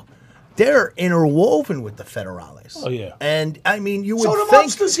Mexico, they're interwoven with the federales. Oh yeah, and I mean, you would so the think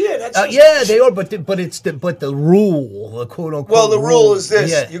mobsters here. Yeah, they are, but the rule, the quote unquote. Well, the rule is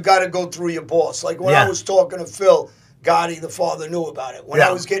this: you got to go through your boss. Like when I was talking to Phil Gotti, the father knew about it. When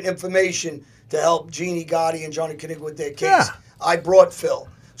I was getting information to help Jeannie Gotti and Johnny Kinnick with their case, I brought Phil.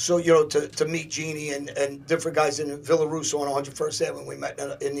 So, you know, to meet Jeannie and different guys in Villa Russo on 101st Avenue when we met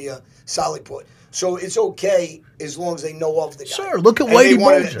in the Sallyport. So it's okay as long as they know of the guy. Sure, look at Whitey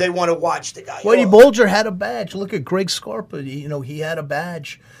Bulger. They want to watch the guy. Whitey Bulger had a badge. Look at Greg Scarpa. You know, he had a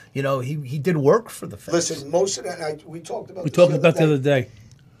badge. You know, he did work for the feds. Listen, most of that, we talked about the other day.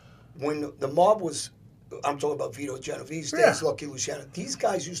 When the mob was, I'm talking about Vito Genovese days, Lucky Luciano. These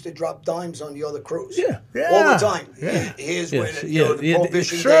guys used to drop dimes on the other crews. Yeah. All the time. Here's where the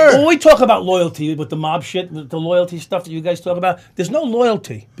prohibition days. When we talk about loyalty with the mob shit, the loyalty stuff that you guys talk about, there's no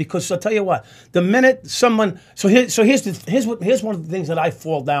loyalty because I'll tell you what, the minute someone, here's one of the things that I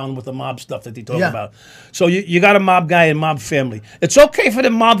fall down with the mob stuff that they talk about. So you got a mob guy and mob family. It's okay for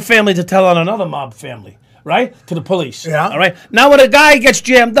the mob family to tell on another mob family, right? To the police. Yeah. All right. Now when a guy gets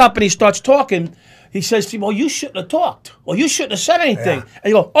jammed up and he starts talking, he says to me, well, you shouldn't have talked. Or you shouldn't have said anything. Yeah.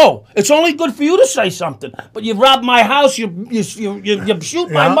 And you go, oh, it's only good for you to say something. But you robbed my house, you shoot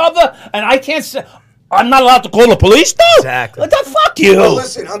my mother, and I can't say, I'm not allowed to call the police, though? Exactly. What the fuck you? Well,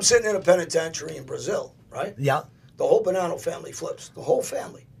 listen, I'm sitting in a penitentiary in Brazil, right? Yeah. The whole Bonanno family flips. The whole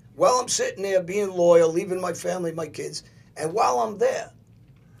family. While I'm sitting there being loyal, leaving my family, my kids, and while I'm there,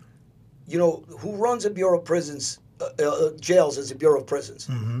 you know, who runs a Bureau of Prisons, jails is a Bureau of Prisons.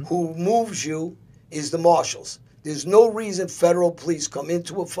 Mm-hmm. Who moves you is the marshals. There's no reason federal police come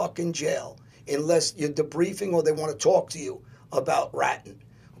into a fucking jail unless you're debriefing or they want to talk to you about ratting.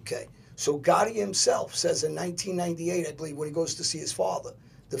 Okay? So Gotti himself says in 1998, I believe, when he goes to see his father,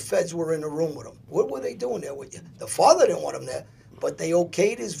 the feds were in the room with him. What were they doing there with you? The father didn't want him there, but they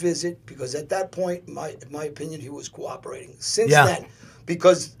okayed his visit because at that point, in my opinion, he was cooperating. Since then,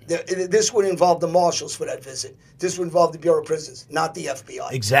 because this would involve the marshals for that visit. This would involve the Bureau of Prisons, not the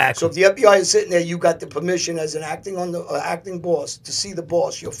FBI. Exactly. So if the FBI is sitting there, you got the permission as an acting boss to see the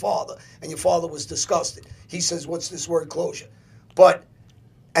boss, your father, and your father was disgusted. He says, what's this word, closure? But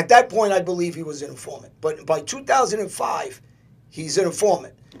at that point, I believe he was an informant. But by 2005, he's an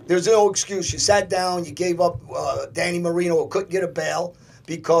informant. There's no excuse. You sat down, you gave up Danny Marino, who couldn't get a bail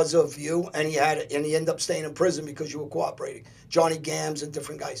because of you, and he ended up staying in prison because you were cooperating. Johnny Gams and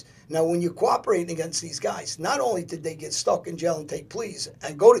different guys. Now, when you're cooperating against these guys, not only did they get stuck in jail and take pleas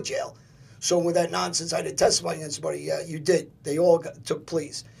and go to jail, so with that nonsense, I did testify against somebody. Yeah, you did. They all took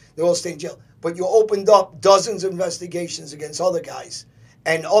pleas. They all stayed in jail. But you opened up dozens of investigations against other guys,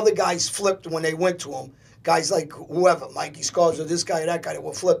 and other guys flipped when they went to them. Guys like whoever, Mikey Scars or this guy or that guy that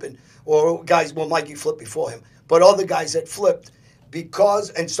were flipping, or guys, well, Mikey flipped before him, but other guys that flipped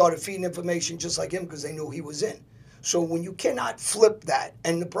and started feeding information just like him because they knew he was in. So when you cannot flip that,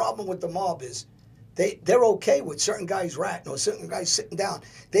 and the problem with the mob is they're okay with certain guys ratting or certain guys sitting down.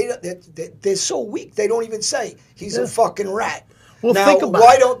 They're so weak, they don't even say, he's a fucking rat. Well, now,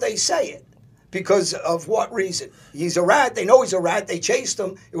 why don't they say it? Because of what reason? He's a rat. They know he's a rat. They chased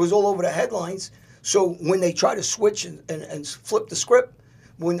him. It was all over the headlines. So when they try to switch and flip the script,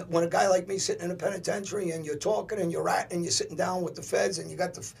 when a guy like me sitting in a penitentiary and you're talking and you're ratting and you're sitting down with the feds and you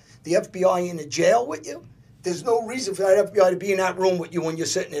got the FBI in the jail with you, there's no reason for that FBI to be in that room with you when you're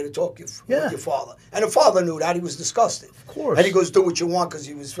sitting there to talk with your father. And the father knew that. He was disgusted. Of course. And he goes, do what you want, because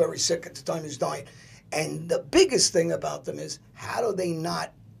he was very sick at the time he was dying. And the biggest thing about them is, how do they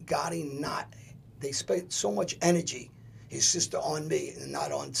not, Gotti not, they spent so much energy, his sister on me and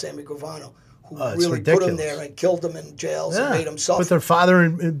not on Sammy Gravano, who really put him there and killed him in jails and made him suffer. Put their father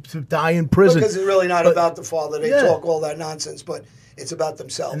to die in prison. Because it's really not about the father. They talk all that nonsense, but it's about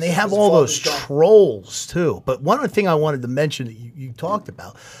themselves. And they have all those trolls, too. But one other thing I wanted to mention that you talked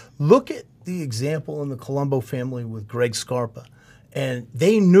about, look at the example in the Colombo family with Greg Scarpa. And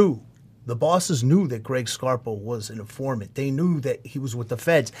they knew, the bosses knew that Greg Scarpa was an informant. They knew that he was with the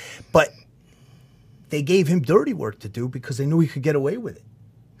feds. But they gave him dirty work to do because they knew he could get away with it.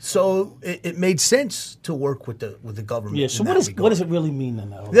 So it made sense to work with the government. Yeah. So what does it really mean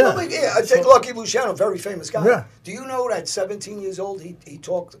then? Though? Yeah. Well, I take Lucky Luciano, very famous guy. Yeah. Do you know that at 17 years old he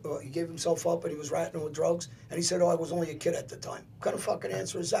talked, he gave himself up and he was ratting with drugs, and he said, "Oh, I was only a kid at the time." What kind of fucking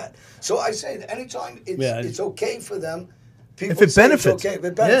answer is that? So I say that anytime it's okay for them. People if it benefits, if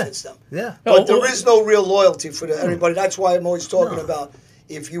it benefits them. Yeah. But there is no real loyalty for everybody. That's why I'm always talking about,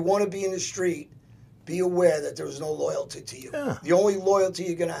 if you want to be in the street, be aware that there is no loyalty to you. Yeah. The only loyalty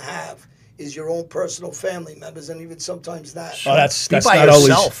you're going to have is your own personal family members, and even sometimes that. Oh, that's not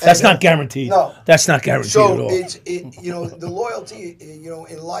always. That's not guaranteed. No, that's not guaranteed at all. So the loyalty,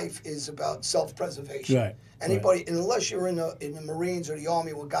 in life is about self-preservation. Right. Anybody, unless you're in the Marines or the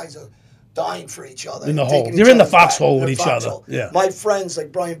Army, where guys are dying for each other. In the hole. You're in the foxhole with each other. Yeah. My friends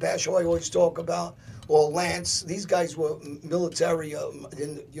like Brian Basho, I always talk about, or Lance. These guys were military,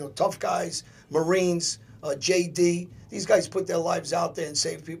 tough guys. Marines, JD. These guys put their lives out there and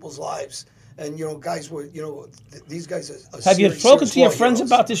saved people's lives. And guys were, these guys are. Have you spoken to your friends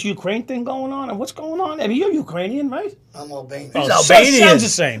about this Ukraine thing going on, and what's going on? I mean, you're Ukrainian, right? I'm Albanian. He's Albanian. Sounds the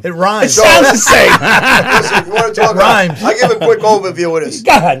same. It rhymes. It sounds the same. Listen, you want to talk about? Rhymes. I give a quick overview of this.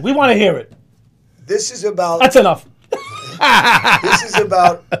 Go ahead. We want to hear it. This is about. That's enough. This is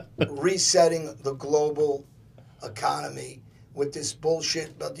about resetting the global economy with this bullshit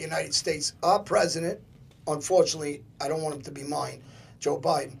about the United States. Our president, unfortunately, I don't want him to be mine, Joe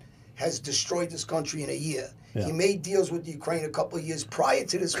Biden, has destroyed this country in a year. Yeah. He made deals with Ukraine a couple of years prior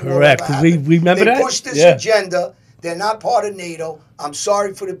to this war. Correct. We remember that? They pushed this agenda. They're not part of NATO. I'm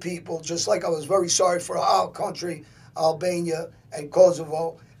sorry for the people, just like I was very sorry for our country, Albania and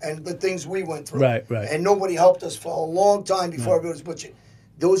Kosovo, and the things we went through. Right. And nobody helped us for a long time before everybody was butchered.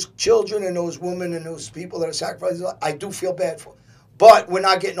 Those children and those women and those people that are sacrificing, I do feel bad for. But we're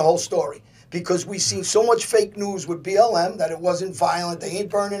not getting the whole story, because we've seen so much fake news with BLM that it wasn't violent. They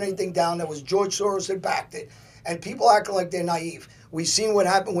ain't burning anything down. That was George Soros that backed it. And people acting like they're naive. We've seen what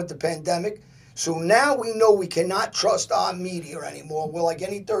happened with the pandemic. So now we know we cannot trust our media anymore. We're like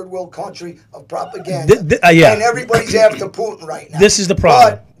any third world country of propaganda. And everybody's after Putin right now. This is the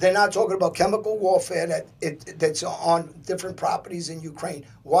problem. But they're not talking about chemical warfare that's on different properties in Ukraine.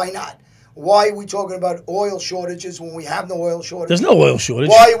 Why not? Why are we talking about oil shortages when we have no oil shortage? There's no oil shortage.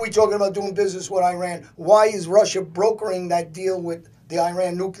 Why are we talking about doing business with Iran? Why is Russia brokering that deal with the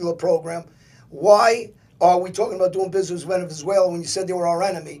Iran nuclear program? Why are we talking about doing business with Venezuela when you said they were our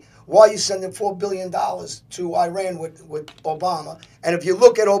enemy? Why are you sending $4 billion to Iran with Obama? And if you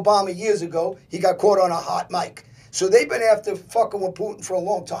look at Obama years ago, he got caught on a hot mic. So they've been after fucking with Putin for a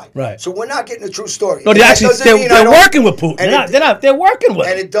long time. Right. So we're not getting the true story. No, they're working with Putin. They're working with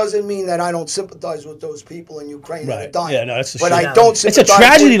him. And it doesn't mean that I don't sympathize with those people in Ukraine that are dying. Yeah, no, that's But I don't sympathize. It's a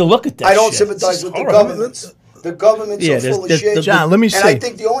tragedy to look at that. I don't sympathize with the governments. The governments are full of shit. John, let me say. And I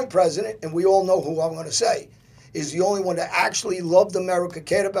think the only president, and we all know who I'm going to say, is the only one that actually loved America,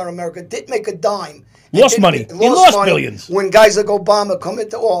 cared about America, didn't make a dime. Lost money. He lost billions. When guys like Obama come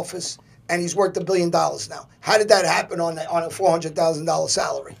into office, and he's worth $1 billion now. How did that happen on a $400,000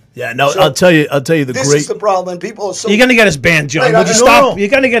 salary? Yeah, no, so I'll tell you the this is the problem. People are so... You're going to get us banned, John. Would you stop? You're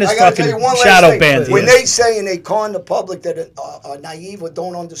going to get us fucking shadow banned. When they say, and they con the public that are naive or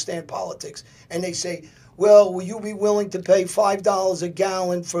don't understand politics, and they say, well, will you be willing to pay $5 a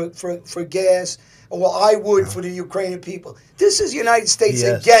gallon for gas? Well, I would for the Ukrainian people. This is the United States,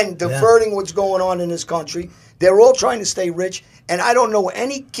 again, diverting what's going on in this country. They're all trying to stay rich, and I don't know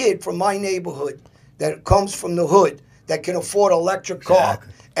any kid from my neighborhood that comes from the hood that can afford an electric car.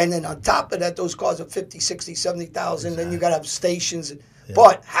 Exactly. And then on top of that, those cars are 50, 60, 70,000. Then you got to have stations. Yeah.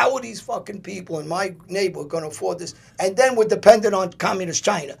 But how are these fucking people in my neighborhood going to afford this? And then we're dependent on communist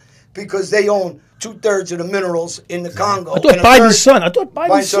China because they own 2/3 of the minerals in the Congo. I thought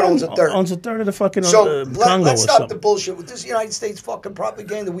Biden's son owns a third of the fucking so Congo. Let's stop the bullshit with this United States fucking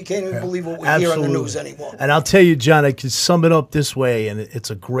propaganda. We can't even believe what we hear on the news anymore. And I'll tell you, John, I can sum it up this way, and it's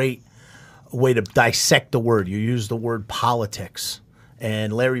a great way to dissect the word. You use the word politics.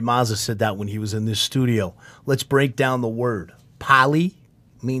 And Larry Mazza said that when he was in this studio. Let's break down the word. Poly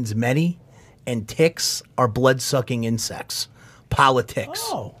means many, and ticks are blood-sucking insects. Politics.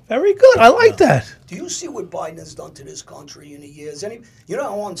 Oh, very good. I like that. Do you see what Biden has done to this country in a year? You know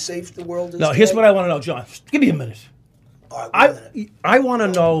how unsafe the world is? No, here's what I want to know, John. Give me a minute. All right, 1 minute. I want to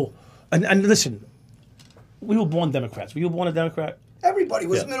know, and listen, we were born Democrats. Were you born a Democrat? Everybody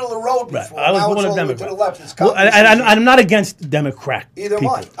was middle of the road before. Right. I was now born it's a all the way Democrat. to the left. It's Well, and I'm not against Democrat Either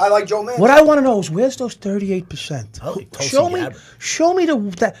people. am I. I like Joe Manchin. What I want to know is where's those 38%? Tulsi Gabbard. Show me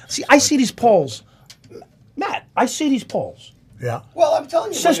that. See, I see these polls, Matt. I see these polls. Yeah. Well, I'm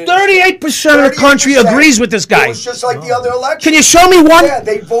telling you. It says what it is. 38% of the country 38%. agrees with this guy. It was just like the other election. Can you show me one? Yeah,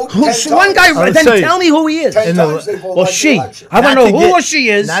 they vote 10 times. One guy. I'll Then tell you. tell me who he is. 10 And times they vote Well, like the she. election. I want to know who or she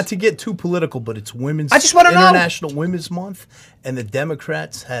is. Not to get too political, but it's Women's I just wanna know. International Women's Month, and the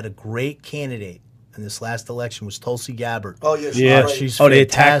Democrats had a great candidate in this last election was Tulsi Gabbard. Oh, yeah, she's Yeah. great. She's They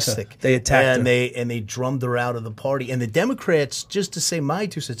attacked her. fantastic. They attacked and her. They drummed her out of the party. And the Democrats, just to say my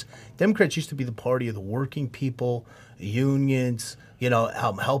 2 cents, Democrats used to be the party of the working people, unions,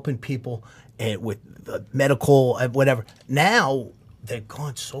 helping people and with medical whatever. Now they've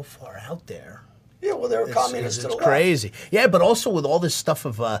gone so far out there. Yeah, well, they're a communist to the It's left. crazy. Yeah, but also with all this stuff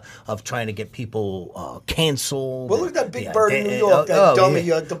of trying to get people canceled. Well, look at that big Yeah, bird in New York, that dummy,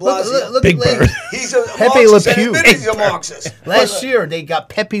 de Blasio. Look Big at bird. He's a Pepe Marxist. Le And Pew. admitted he's a Marxist. Last year they got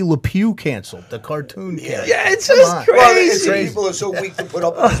Pepe Le Pew canceled, the cartoon character. Yeah, it's Come just on. crazy. Well, it's, people are so weak to put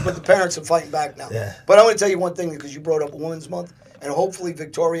up with this, but the parents are fighting back now. Yeah. But I want to tell you one thing because you brought up Women's Month, and hopefully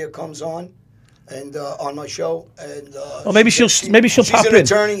Victoria comes on and on my show, and Well, maybe she'll pop in. She's an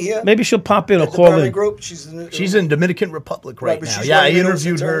attorney here. Maybe she'll pop in or at the call Berman in. Group. She's in Dominican Republic right but now. she's Yeah, one I of the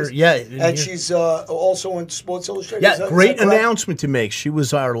interviewed her. attorneys. Yeah, and she's also in Sports Illustrated. yeah, Is that great correct? announcement to make. She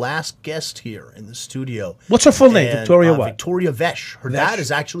was our last guest here in the studio. What's her full name? And, Victoria what? Victoria Vesh. Her dad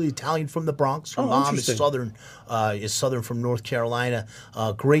is actually Italian from the Bronx. Her Oh, mom is interesting. southern from North Carolina.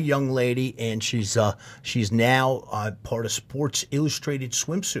 Great young lady, and she's now part of Sports Illustrated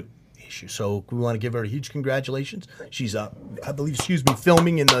swimsuit issue. So we want to give her a huge congratulations. She's I believe,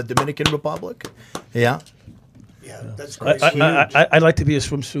 filming in the Dominican Republic. Yeah. Yeah, that's great. I'd like to be a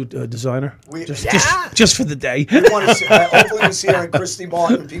swimsuit designer, just for the day. Hopefully we see her and Christy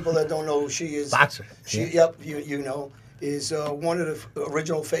Martin. People that don't know who she is. Boxer. Yep, you know, is one of the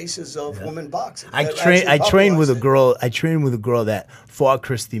original faces of women boxing. I That trained with a actually girl. I trained with a girl that fought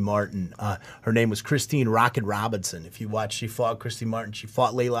Christy Martin. Her name was Christine Rocket Robinson. If you watch, she fought Christy Martin. She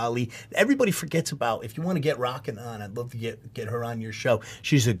fought Layla Ali. Everybody forgets about. If you want to get Rocket on, I'd love to get her on your show.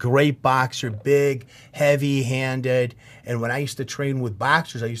 She's a great boxer, big, heavy-handed. And when I used to train with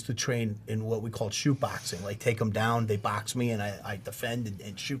boxers, I used to train in what we called shoot boxing. Like take them down, they box me, and I defend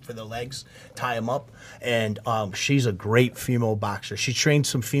and shoot for the legs, tie them up. And she's a great female boxer. She trained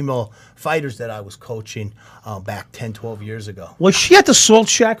some female fighters that I was coaching back 10, 12 years ago. Was she at the Salt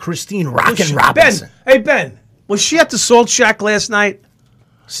Shack? Christine Rocket Robinson. Ben, hey Ben, was she at the Salt Shack last night?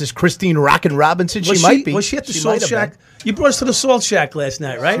 This is Christine Rocket Robinson. Was She might be. Was she at the She Salt might have Shack? been. You brought us to the Salt Shack last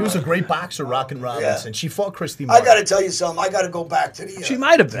night, right? She was a great boxer, Rocket Robinson. Yeah. She fought Christy I Martin. got to tell you something. I got to go back to the. She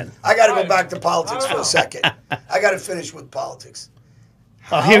might have been. I got to go back to politics for a second. I got to finish with politics.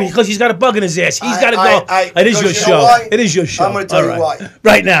 Oh, here, because he's got a bug in his ass. He's got to I- go. I- It is your because you know show. why? It is your show. I'm gonna tell All you right. why.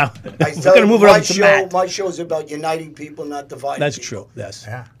 Right now. We're going to move it over to Matt. My show is about uniting people, not dividing That's people. true. Yes.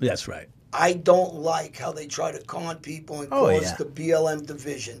 Yeah. That's right. I don't like how they try to con people and Oh, cause yeah. the BLM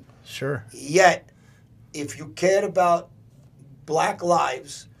division. Sure. Yet, if you cared about black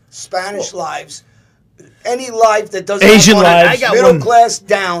lives, Spanish lives, any life that doesn't Asian have money, lives. I got middle one- class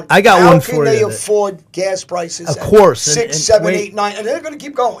down, I got how one can for they you that- afford gas prices? Of at course, and- 6, and 7, wait. 8, 9, and they're going to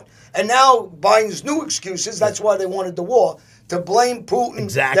keep going. And now Biden's new excuses. That's why they wanted the war. To blame Putin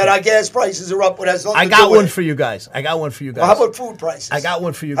Exactly. that our gas prices are up, what has nothing I to got do with one it. for you guys. I got one for you guys. Well, how about food prices? I got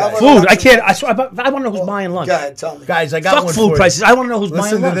one for you How guys. about- Food. I can't. I want to know who's buying lunch. Go ahead, tell me. Guys, I got Fuck one food for prices. you. I want to know who's buying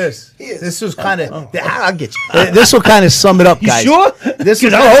Listen to lunch. this. He is. This was kind of. I'll get you. This will kind of sum it up, You guys. sure? This Because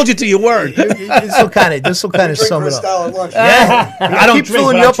will I'll hold you to your word. This will kind of. This will kind of Drink sum it Cristal up. at lunch. Yeah, I don't keep drink,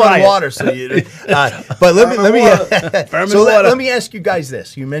 filling but you I'll up try on it. water, so you. But let me. So let me ask you guys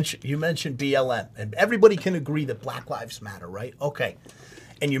this. You mentioned BLM, and everybody can agree that Black Lives Matter, right? Okay.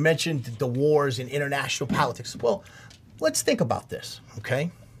 And you mentioned the wars in international politics. Well, let's think about this, okay?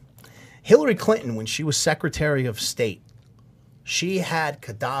 Hillary Clinton, when she was Secretary of State, she had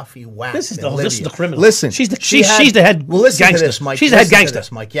Gaddafi whacked. This is in the Libya. criminal. Listen, She's the she had- head well, listen gangster. to this, Mike. She's the head Listen to gangster.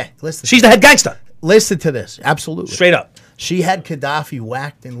 this, Mike. Yeah, listen. She's the head gangster. Listen to this. Absolutely. Straight up. She had Gaddafi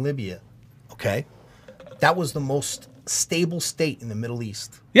whacked in Libya. Okay, that was the most stable state in the Middle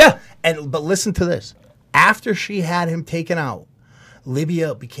East. Yeah. But listen to this. After she had him taken out,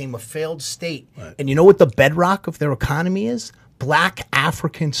 Libya became a failed state. Right. And you know what the bedrock of their economy is? Black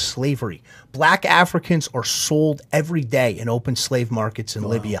African slavery. Black Africans are sold every day in open slave markets in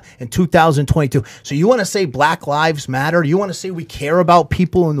Libya in 2022. So you want to say Black Lives Matter? You want to say we care about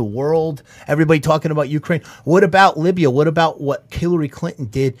people in the world? Everybody talking about Ukraine. What about Libya? What about what Hillary Clinton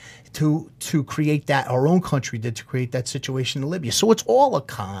did to create that, our own country did to create that situation in Libya? So it's all a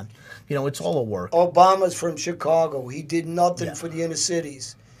con. You know, it's all a work. Obama's from Chicago. He did nothing for the inner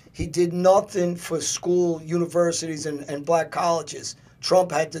cities. He did nothing for school, universities, and black colleges.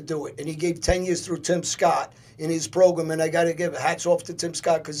 Trump had to do it. And he gave 10 years through Tim Scott in his program. And I got to give hats off to Tim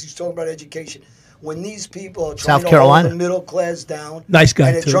Scott because he's talking about education. When these people are trying to hold the middle class down, nice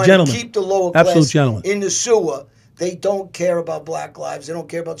guy, and they're trying to keep the lower class in the sewer, they don't care about black lives. They don't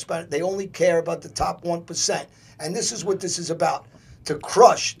care about Spanish. They only care about the top 1%. And this is what this is about, to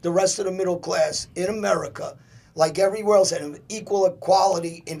crush the rest of the middle class in America, like everywhere else, and equal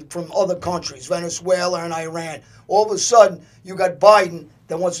equality from other countries, Venezuela and Iran. All of a sudden, you got Biden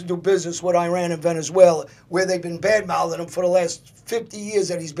that wants to do business with Iran and Venezuela, where they've been bad-mouthing him for the last 50 years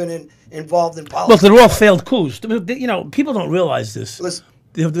that he's been involved in politics. Look, they're all failed coups. You know, people don't realize this. Listen,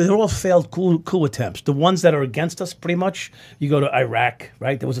 they're all failed coup attempts. The ones that are against us, pretty much, you go to Iraq,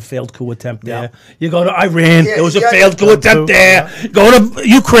 right? There was a failed coup attempt there. You go to Iran, there was a failed coup attempt there. Go to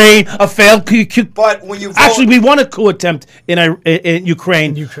Ukraine, a failed coup. But when you vote, actually, we won a coup attempt in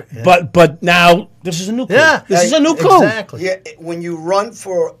Ukraine, but now this is a new coup. This is a new coup. Exactly. Yeah, when you run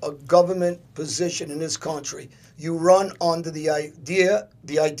for a government position in this country, you run under the idea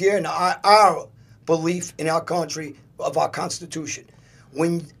and our belief in our country of our Constitution.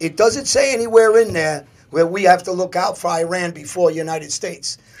 When it doesn't say anywhere in there where we have to look out for Iran before the United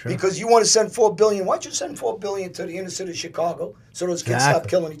States. Sure. Because you want to send $4 billion. Why don't you send $4 billion to the inner city of Chicago so those kids stop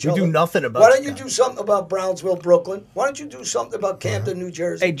killing each other? You do nothing about it. Why don't you do something about Brownsville, Brooklyn? Why don't you do something about Camden, New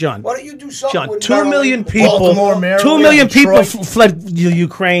Jersey? Hey, John. Why don't you do something with 2 million people, Baltimore, Maryland, 2 million people Detroit. fled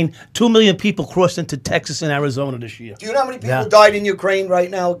Ukraine. 2 million people crossed into Texas and Arizona this year. Do you know how many people died in Ukraine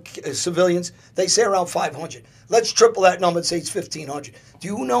right now, civilians? They say around 500. Let's triple that number and say it's 1,500. Do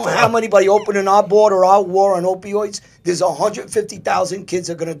you know how many by opening our border, our war on opioids? There's 150,000 kids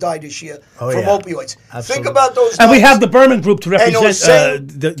that are going to die this year from opioids. Absolutely. Think about those numbers. And we have the Berman Group to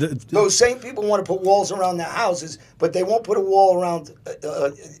represent those same people want to put walls around their houses, but they won't put a wall around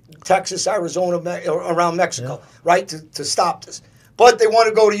Texas, Arizona, around Mexico, right, to stop this. But they want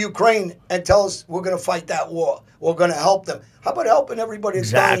to go to Ukraine and tell us we're going to fight that war. We're going to help them. How about helping everybody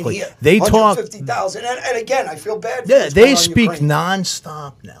that's dying here? They talk 150,000. And again, I feel bad for Yeah, they speak Ukraine.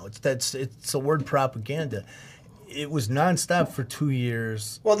 nonstop now. It's a word propaganda. It was nonstop for 2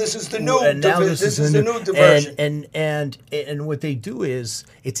 years. Well, this is the new. And now this is the new diversion. And what they do is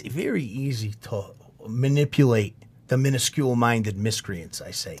it's very easy to manipulate the minuscule-minded miscreants,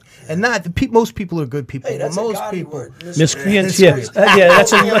 I say, and not most people are good people. Hey, that's most a people word. Miscreants,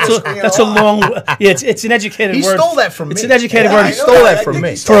 that's a long. Yeah, it's an educated he word. He stole that from me. It's an educated word. He stole that from me.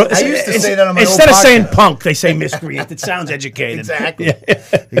 I used to say that on my instead old of saying podcast. punk, they say miscreant. It sounds educated. Exactly.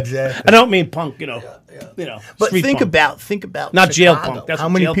 Exactly. I don't mean punk, you know. But think punk. about Not Chicago. jail punk. That's how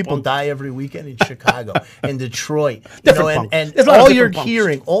what many jail people punk. die every weekend in Chicago and Detroit? Different punk. And There's a lot of all you're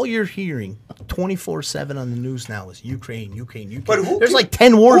different punks. hearing 24/7 on the news now is Ukraine. But There's like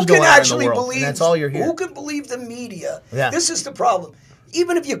 10 wars going on in the actually world, believe? and that's all you're hearing. Who can believe the media? Yeah. This is the problem.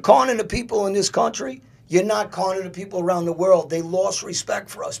 Even if you're conning the people in this country, you're not conning the people around the world. They lost respect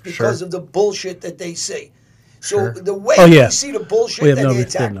for us because of the bullshit that they see. So the way we see the bullshit that they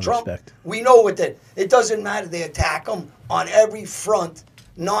attack Trump, we know what that. It doesn't matter. They attack him on every front,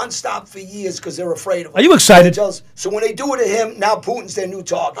 nonstop for years because they're afraid of him. Are you excited? So when they do it to him, now Putin's their new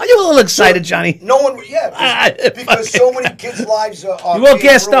target. Are you a little excited, Johnny? No one, because so many kids' lives are you all being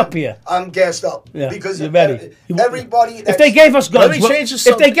gassed ruined. up here. I'm gassed up. Yeah, because you're ready. Everybody. If they gave us guns, Let me change the if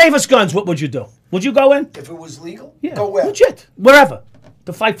they subject. gave us guns, what would you do? Would you go in? If it was legal, Yeah, go where? legit, wherever,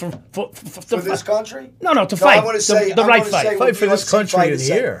 to fight for this country? No, to fight. I want to say the right fight. Fight for this country in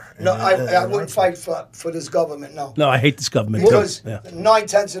here. No, I wouldn't fight for this government. No. No, I hate this government Because too. Yeah.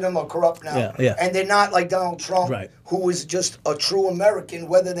 9/10 of them are corrupt now. Yeah. And they're not like Donald Trump, Right. who is just a true American,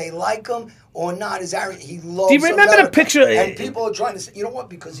 whether they like him or not. Is arrogant. He loves Do you remember America. the picture? And people are trying to say, you know what?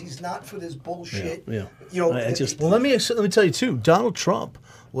 Because he's not for this bullshit. Yeah. You know, Well, let me tell you too. Donald Trump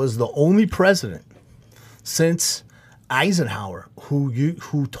was the only president since Eisenhower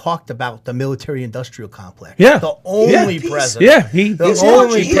who talked about the military-industrial complex. Yeah. The only Yeah, president. Yeah, he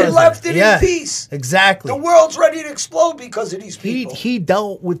left it in peace. Exactly. The world's ready to explode because of these people. He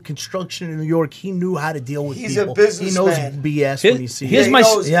dealt with construction in New York. He knew how to deal with He's people. a businessman. He knows BS when he sees Here's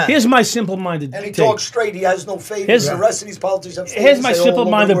it. here's my simple-minded And he take. talks straight. He has no favors. The rest of these politicians have favors. Here's my They all over the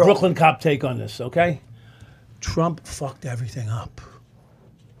simple-minded world. Brooklyn cop take on this, okay? Trump fucked everything up.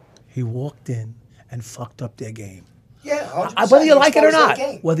 He walked in and fucked up their game. Yeah, 100%. Whether you like it or Exposed not.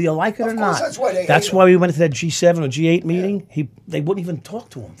 their game. Whether you like it or Of course, not. that's why they That's hate why him. we went to that G7 or G8 meeting. They wouldn't even talk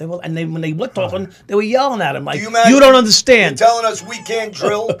to him. When they were talking, they were yelling at him like, Do you don't understand. You're telling us we can't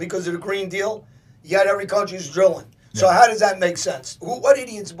drill because of the Green Deal, yet every country's drilling. So how does that make sense? What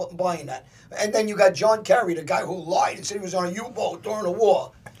idiot's buying that? And then you got John Kerry, the guy who lied and said he was on a U-boat during the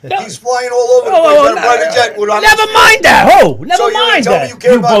war. He's flying all over the place on a private jet. Never mind that. Never mind tell that. me you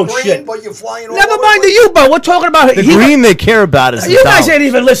care about U-boat green, shit. but you're flying all Never over mind the the U-boat. We're talking about The green they care about is the You guys Dowd. ain't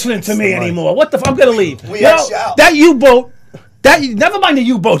even listening to me anymore. What the fuck? I'm gonna leave. We You know, X out. that U-boat. Never mind the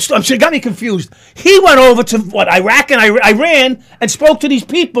U-boats. I'm sure it got me confused. He went over to Iraq and Iran and spoke to these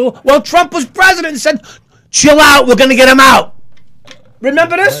people while Trump was president and said, "Chill out. We're gonna get him out."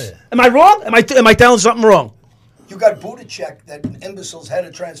 Remember this? Am I wrong? Am I telling something wrong? You got Buttigieg, that imbecile's head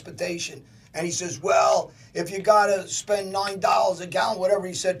of transportation, and he says, well, if you got to spend $9 a gallon, whatever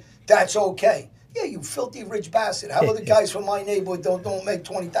he said, that's okay. Yeah, you filthy rich bastard. How about the guys from my neighborhood don't make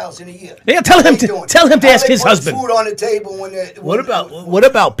 $20,000 a year? Yeah, tell him to ask his husband. Food on the table when What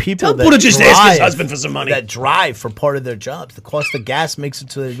about people Tell that Buddha just ask his drive, husband for some money. that drive for part of their jobs? The cost of gas makes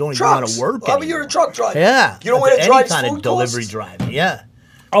it so they don't even want trucks? to work Well, I mean, you're a anymore. truck driver. Yeah. You don't want to Any drive kind food of delivery costs? drive. Yeah.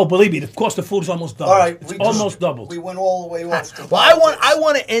 Oh, believe me, the cost of food is almost doubled. All right, It's almost doubled. We went all the way off. To Well, I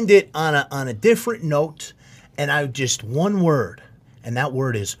want to end it on a different note, and I just one word, and that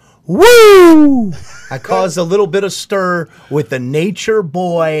word is woo. I caused a little bit of stir with the nature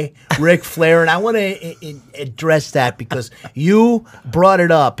boy Ric Flair, and I want to address that because you brought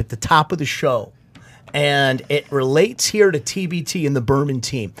it up at the top of the show, and it relates here to TBT and the Berman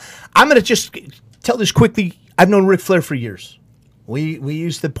team. I'm going to just tell this quickly. I've known Ric Flair for years. We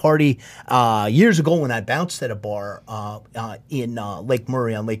used to party years ago when I bounced at a bar in Lake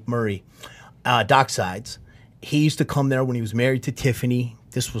Murray, on Lake Murray, Docksides. He used to come there when he was married to Tiffany.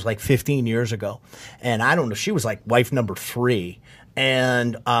 This was like 15 years ago. And I don't know, she was like wife number 3.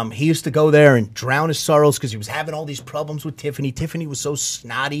 And he used to go there and drown his sorrows because he was having all these problems with Tiffany. Tiffany was so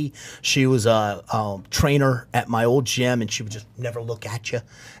snotty. She was a trainer at my old gym, and she would just never look at you.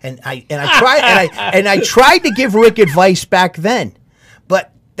 And I tried to give Rick advice back then,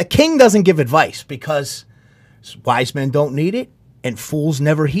 but the king doesn't give advice because wise men don't need it and fools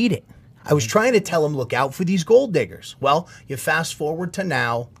never heed it. I was trying to tell him, look out for these gold diggers. Well, you fast forward to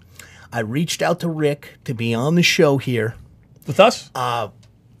now. I reached out to Rick to be on the show here. With us?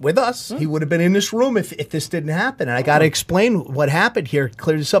 With us. He would have been in this room if this didn't happen. And I got to explain what happened here,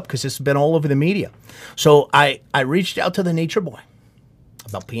 clear this up, because this has been all over the media. So I reached out to the Nature Boy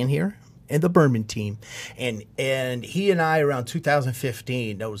about being here and the Berman team. And he and I, around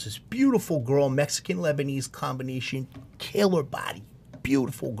 2015, there was this beautiful girl, Mexican-Lebanese combination, killer body,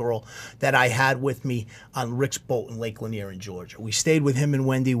 beautiful girl that I had with me on Rick's boat in Lake Lanier in Georgia. We stayed with him and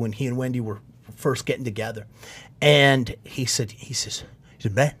Wendy when he and Wendy were first getting together. And he said,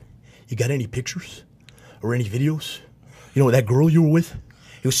 man, you got any pictures or any videos? You know that girl you were with?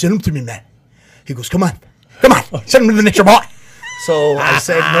 He goes, send them to me, man. He goes, come on, send them to the Nature Boy. So I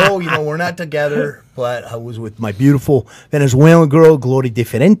said, no, we're not together, but I was with my beautiful Venezuelan girl, Gloria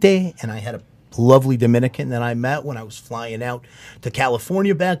Diferente, and I had a lovely Dominican that I met when I was flying out to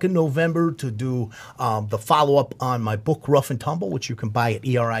California back in November to do the follow-up on my book, Rough and Tumble, which you can buy at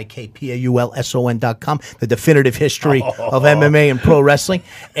erikpaulson.com, the definitive history of MMA and pro wrestling.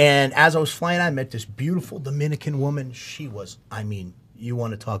 And as I was flying, I met this beautiful Dominican woman. She was, you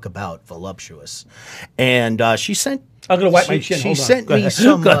want to talk about voluptuous. And she sent... I'm going to wipe my chin. She sent me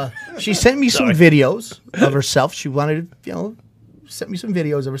some videos of herself. She wanted to, sent me some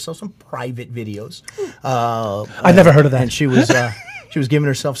videos of herself, some private videos. I've never heard of that. And she was giving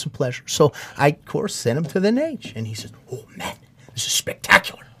herself some pleasure. So I, of course, sent him to the Nage. And he says, oh, man, this is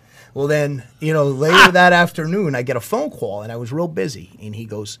spectacular. Well, then, later that afternoon, I get a phone call, and I was real busy. And he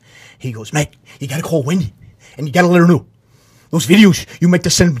goes, man, you got to call Wendy, and you got to let her know. Those videos, you meant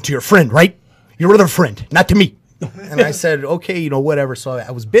to send them to your friend, right? Your other friend, not to me. And I said, okay, whatever. So I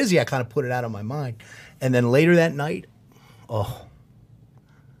was busy. I kind of put it out of my mind. And then later that night,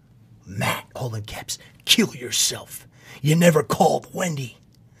 Matt, all in caps, kill yourself. You never called Wendy.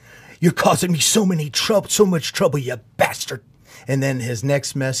 You're causing me so much trouble, you bastard. And then his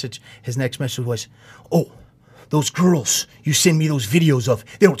next message was, oh, those girls you send me those videos of,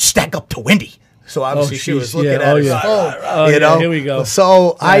 they don't stack up to Wendy. So obviously she was looking at his phone. Here we go.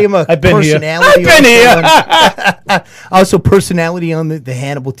 So I am a personality. Also personality on the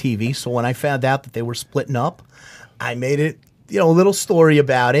Hannibal TV. So when I found out that they were splitting up, I made it a little story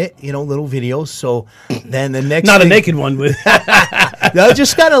about it, little videos. So then the next Not thing, a naked one with. no,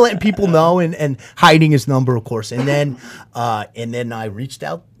 just kind of letting people know and hiding his number, of course. And then I reached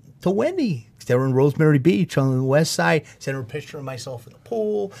out to Wendy. They were in Rosemary Beach on the west side. Sent her a picture of myself in the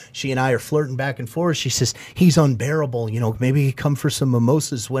pool. She and I are flirting back and forth. She says, he's unbearable. Maybe he come for some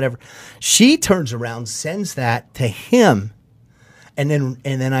mimosas, whatever. She turns around, sends that to him. And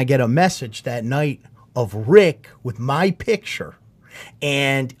then I get a message that night of Rick with my picture.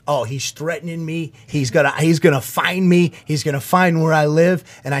 And he's threatening me. He's gonna find me. He's gonna find where I live.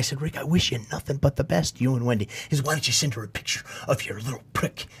 And I said, Rick, I wish you nothing but the best, you and Wendy. He said, why don't you send her a picture of your little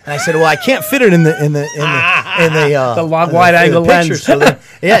prick? And I said, well, I can't fit it in the long wide angle lens. So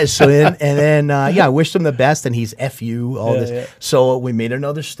then, I wished him the best, and he's F you, all this. Yeah. So we made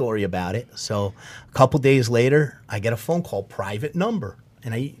another story about it. So a couple days later, I get a phone call, private number.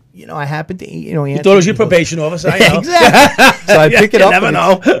 And I happened to, You thought it was your probation officer, I know. Exactly. So I pick it up. Never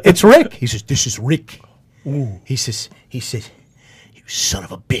know. It's Rick. He says, this is Rick. Ooh. He said, you son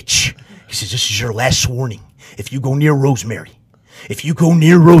of a bitch. He says, this is your last warning. If you go near Rosemary,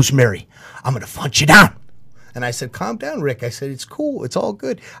 I'm going to hunt you down. And I said, calm down, Rick. I said, it's cool. It's all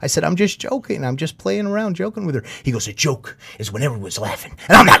good. I said, I'm just joking. I'm just playing around, joking with her. He goes, a joke is when everyone's laughing.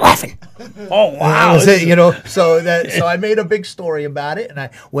 And I'm not laughing. Oh, wow. So I made a big story about it. And I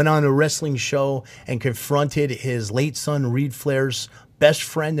went on a wrestling show and confronted his late son, Reed Flair's best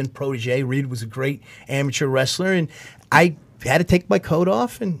friend and protege. Reed was a great amateur wrestler. And I had to take my coat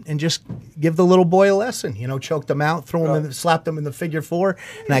off and just give the little boy a lesson. Choked him out, slapped him in the figure 4.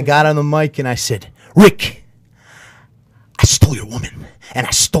 And I got on the mic and I said, Rick, I stole your woman, and I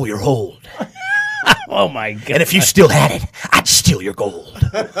stole your hold. Oh, my God. And if you still had it, I'd steal your gold.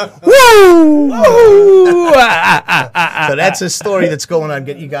 Woo! Woo! So that's a story that's going on,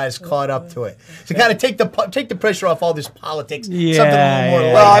 get you guys caught up to it. So kind of take the pressure off all this politics. Yeah, Something a little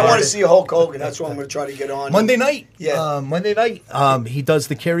more Well, I want to see Hulk Hogan. That's what I'm going to try to get on. Monday night. Yeah. Monday night. He does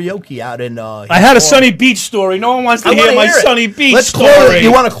the karaoke out in... I had a Sunny Beach story. No one wants to hear my Sunny Beach story. Close.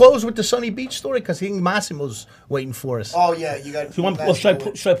 You want to close with the Sunny Beach story? Because King Massimo's waiting for us. Oh, yeah. You got.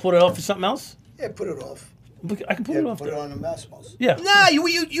 Should I put it off for something else? Yeah, put it off. I can put it off. Put it on the Massimo's. Yeah. Nah,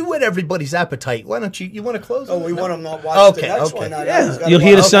 you whet everybody's appetite. Why don't you want to close? Oh, we want them to watch the next one. Yeah. You'll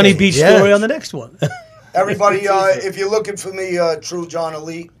hear the Sunny Beach story on the next one. Everybody, if you're looking for me, True John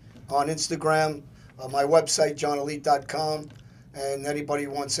Alite on Instagram, my website, johnalite.com. And anybody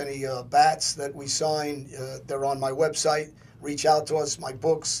who wants any bats that we sign, they're on my website. Reach out to us. My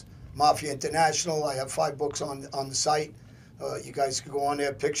books, Mafia International. I have 5 books on the site. You guys can go on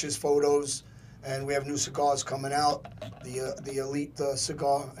there, pictures, photos, and we have new cigars coming out. The Elite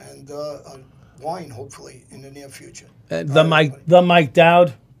cigar and wine, hopefully, in the near future. The Mike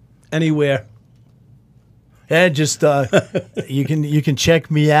Dowd, anywhere. Yeah, just you can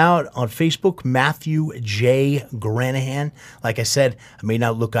check me out on Facebook, Matthew J. Granahan. Like I said, I may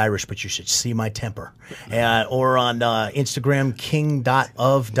not look Irish, but you should see my temper. Or on Instagram,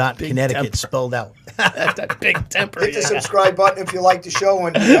 king.of.connecticut, spelled out. That big temper. Hit the subscribe button if you like the show.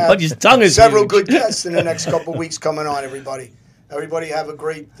 And we have his tongue is several huge. good guests in the next couple of weeks coming on, everybody. Everybody have a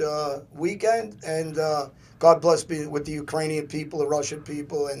great weekend. And God bless me with the Ukrainian people, the Russian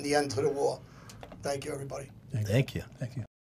people, and the end to the war. Thank you, everybody. Thank you.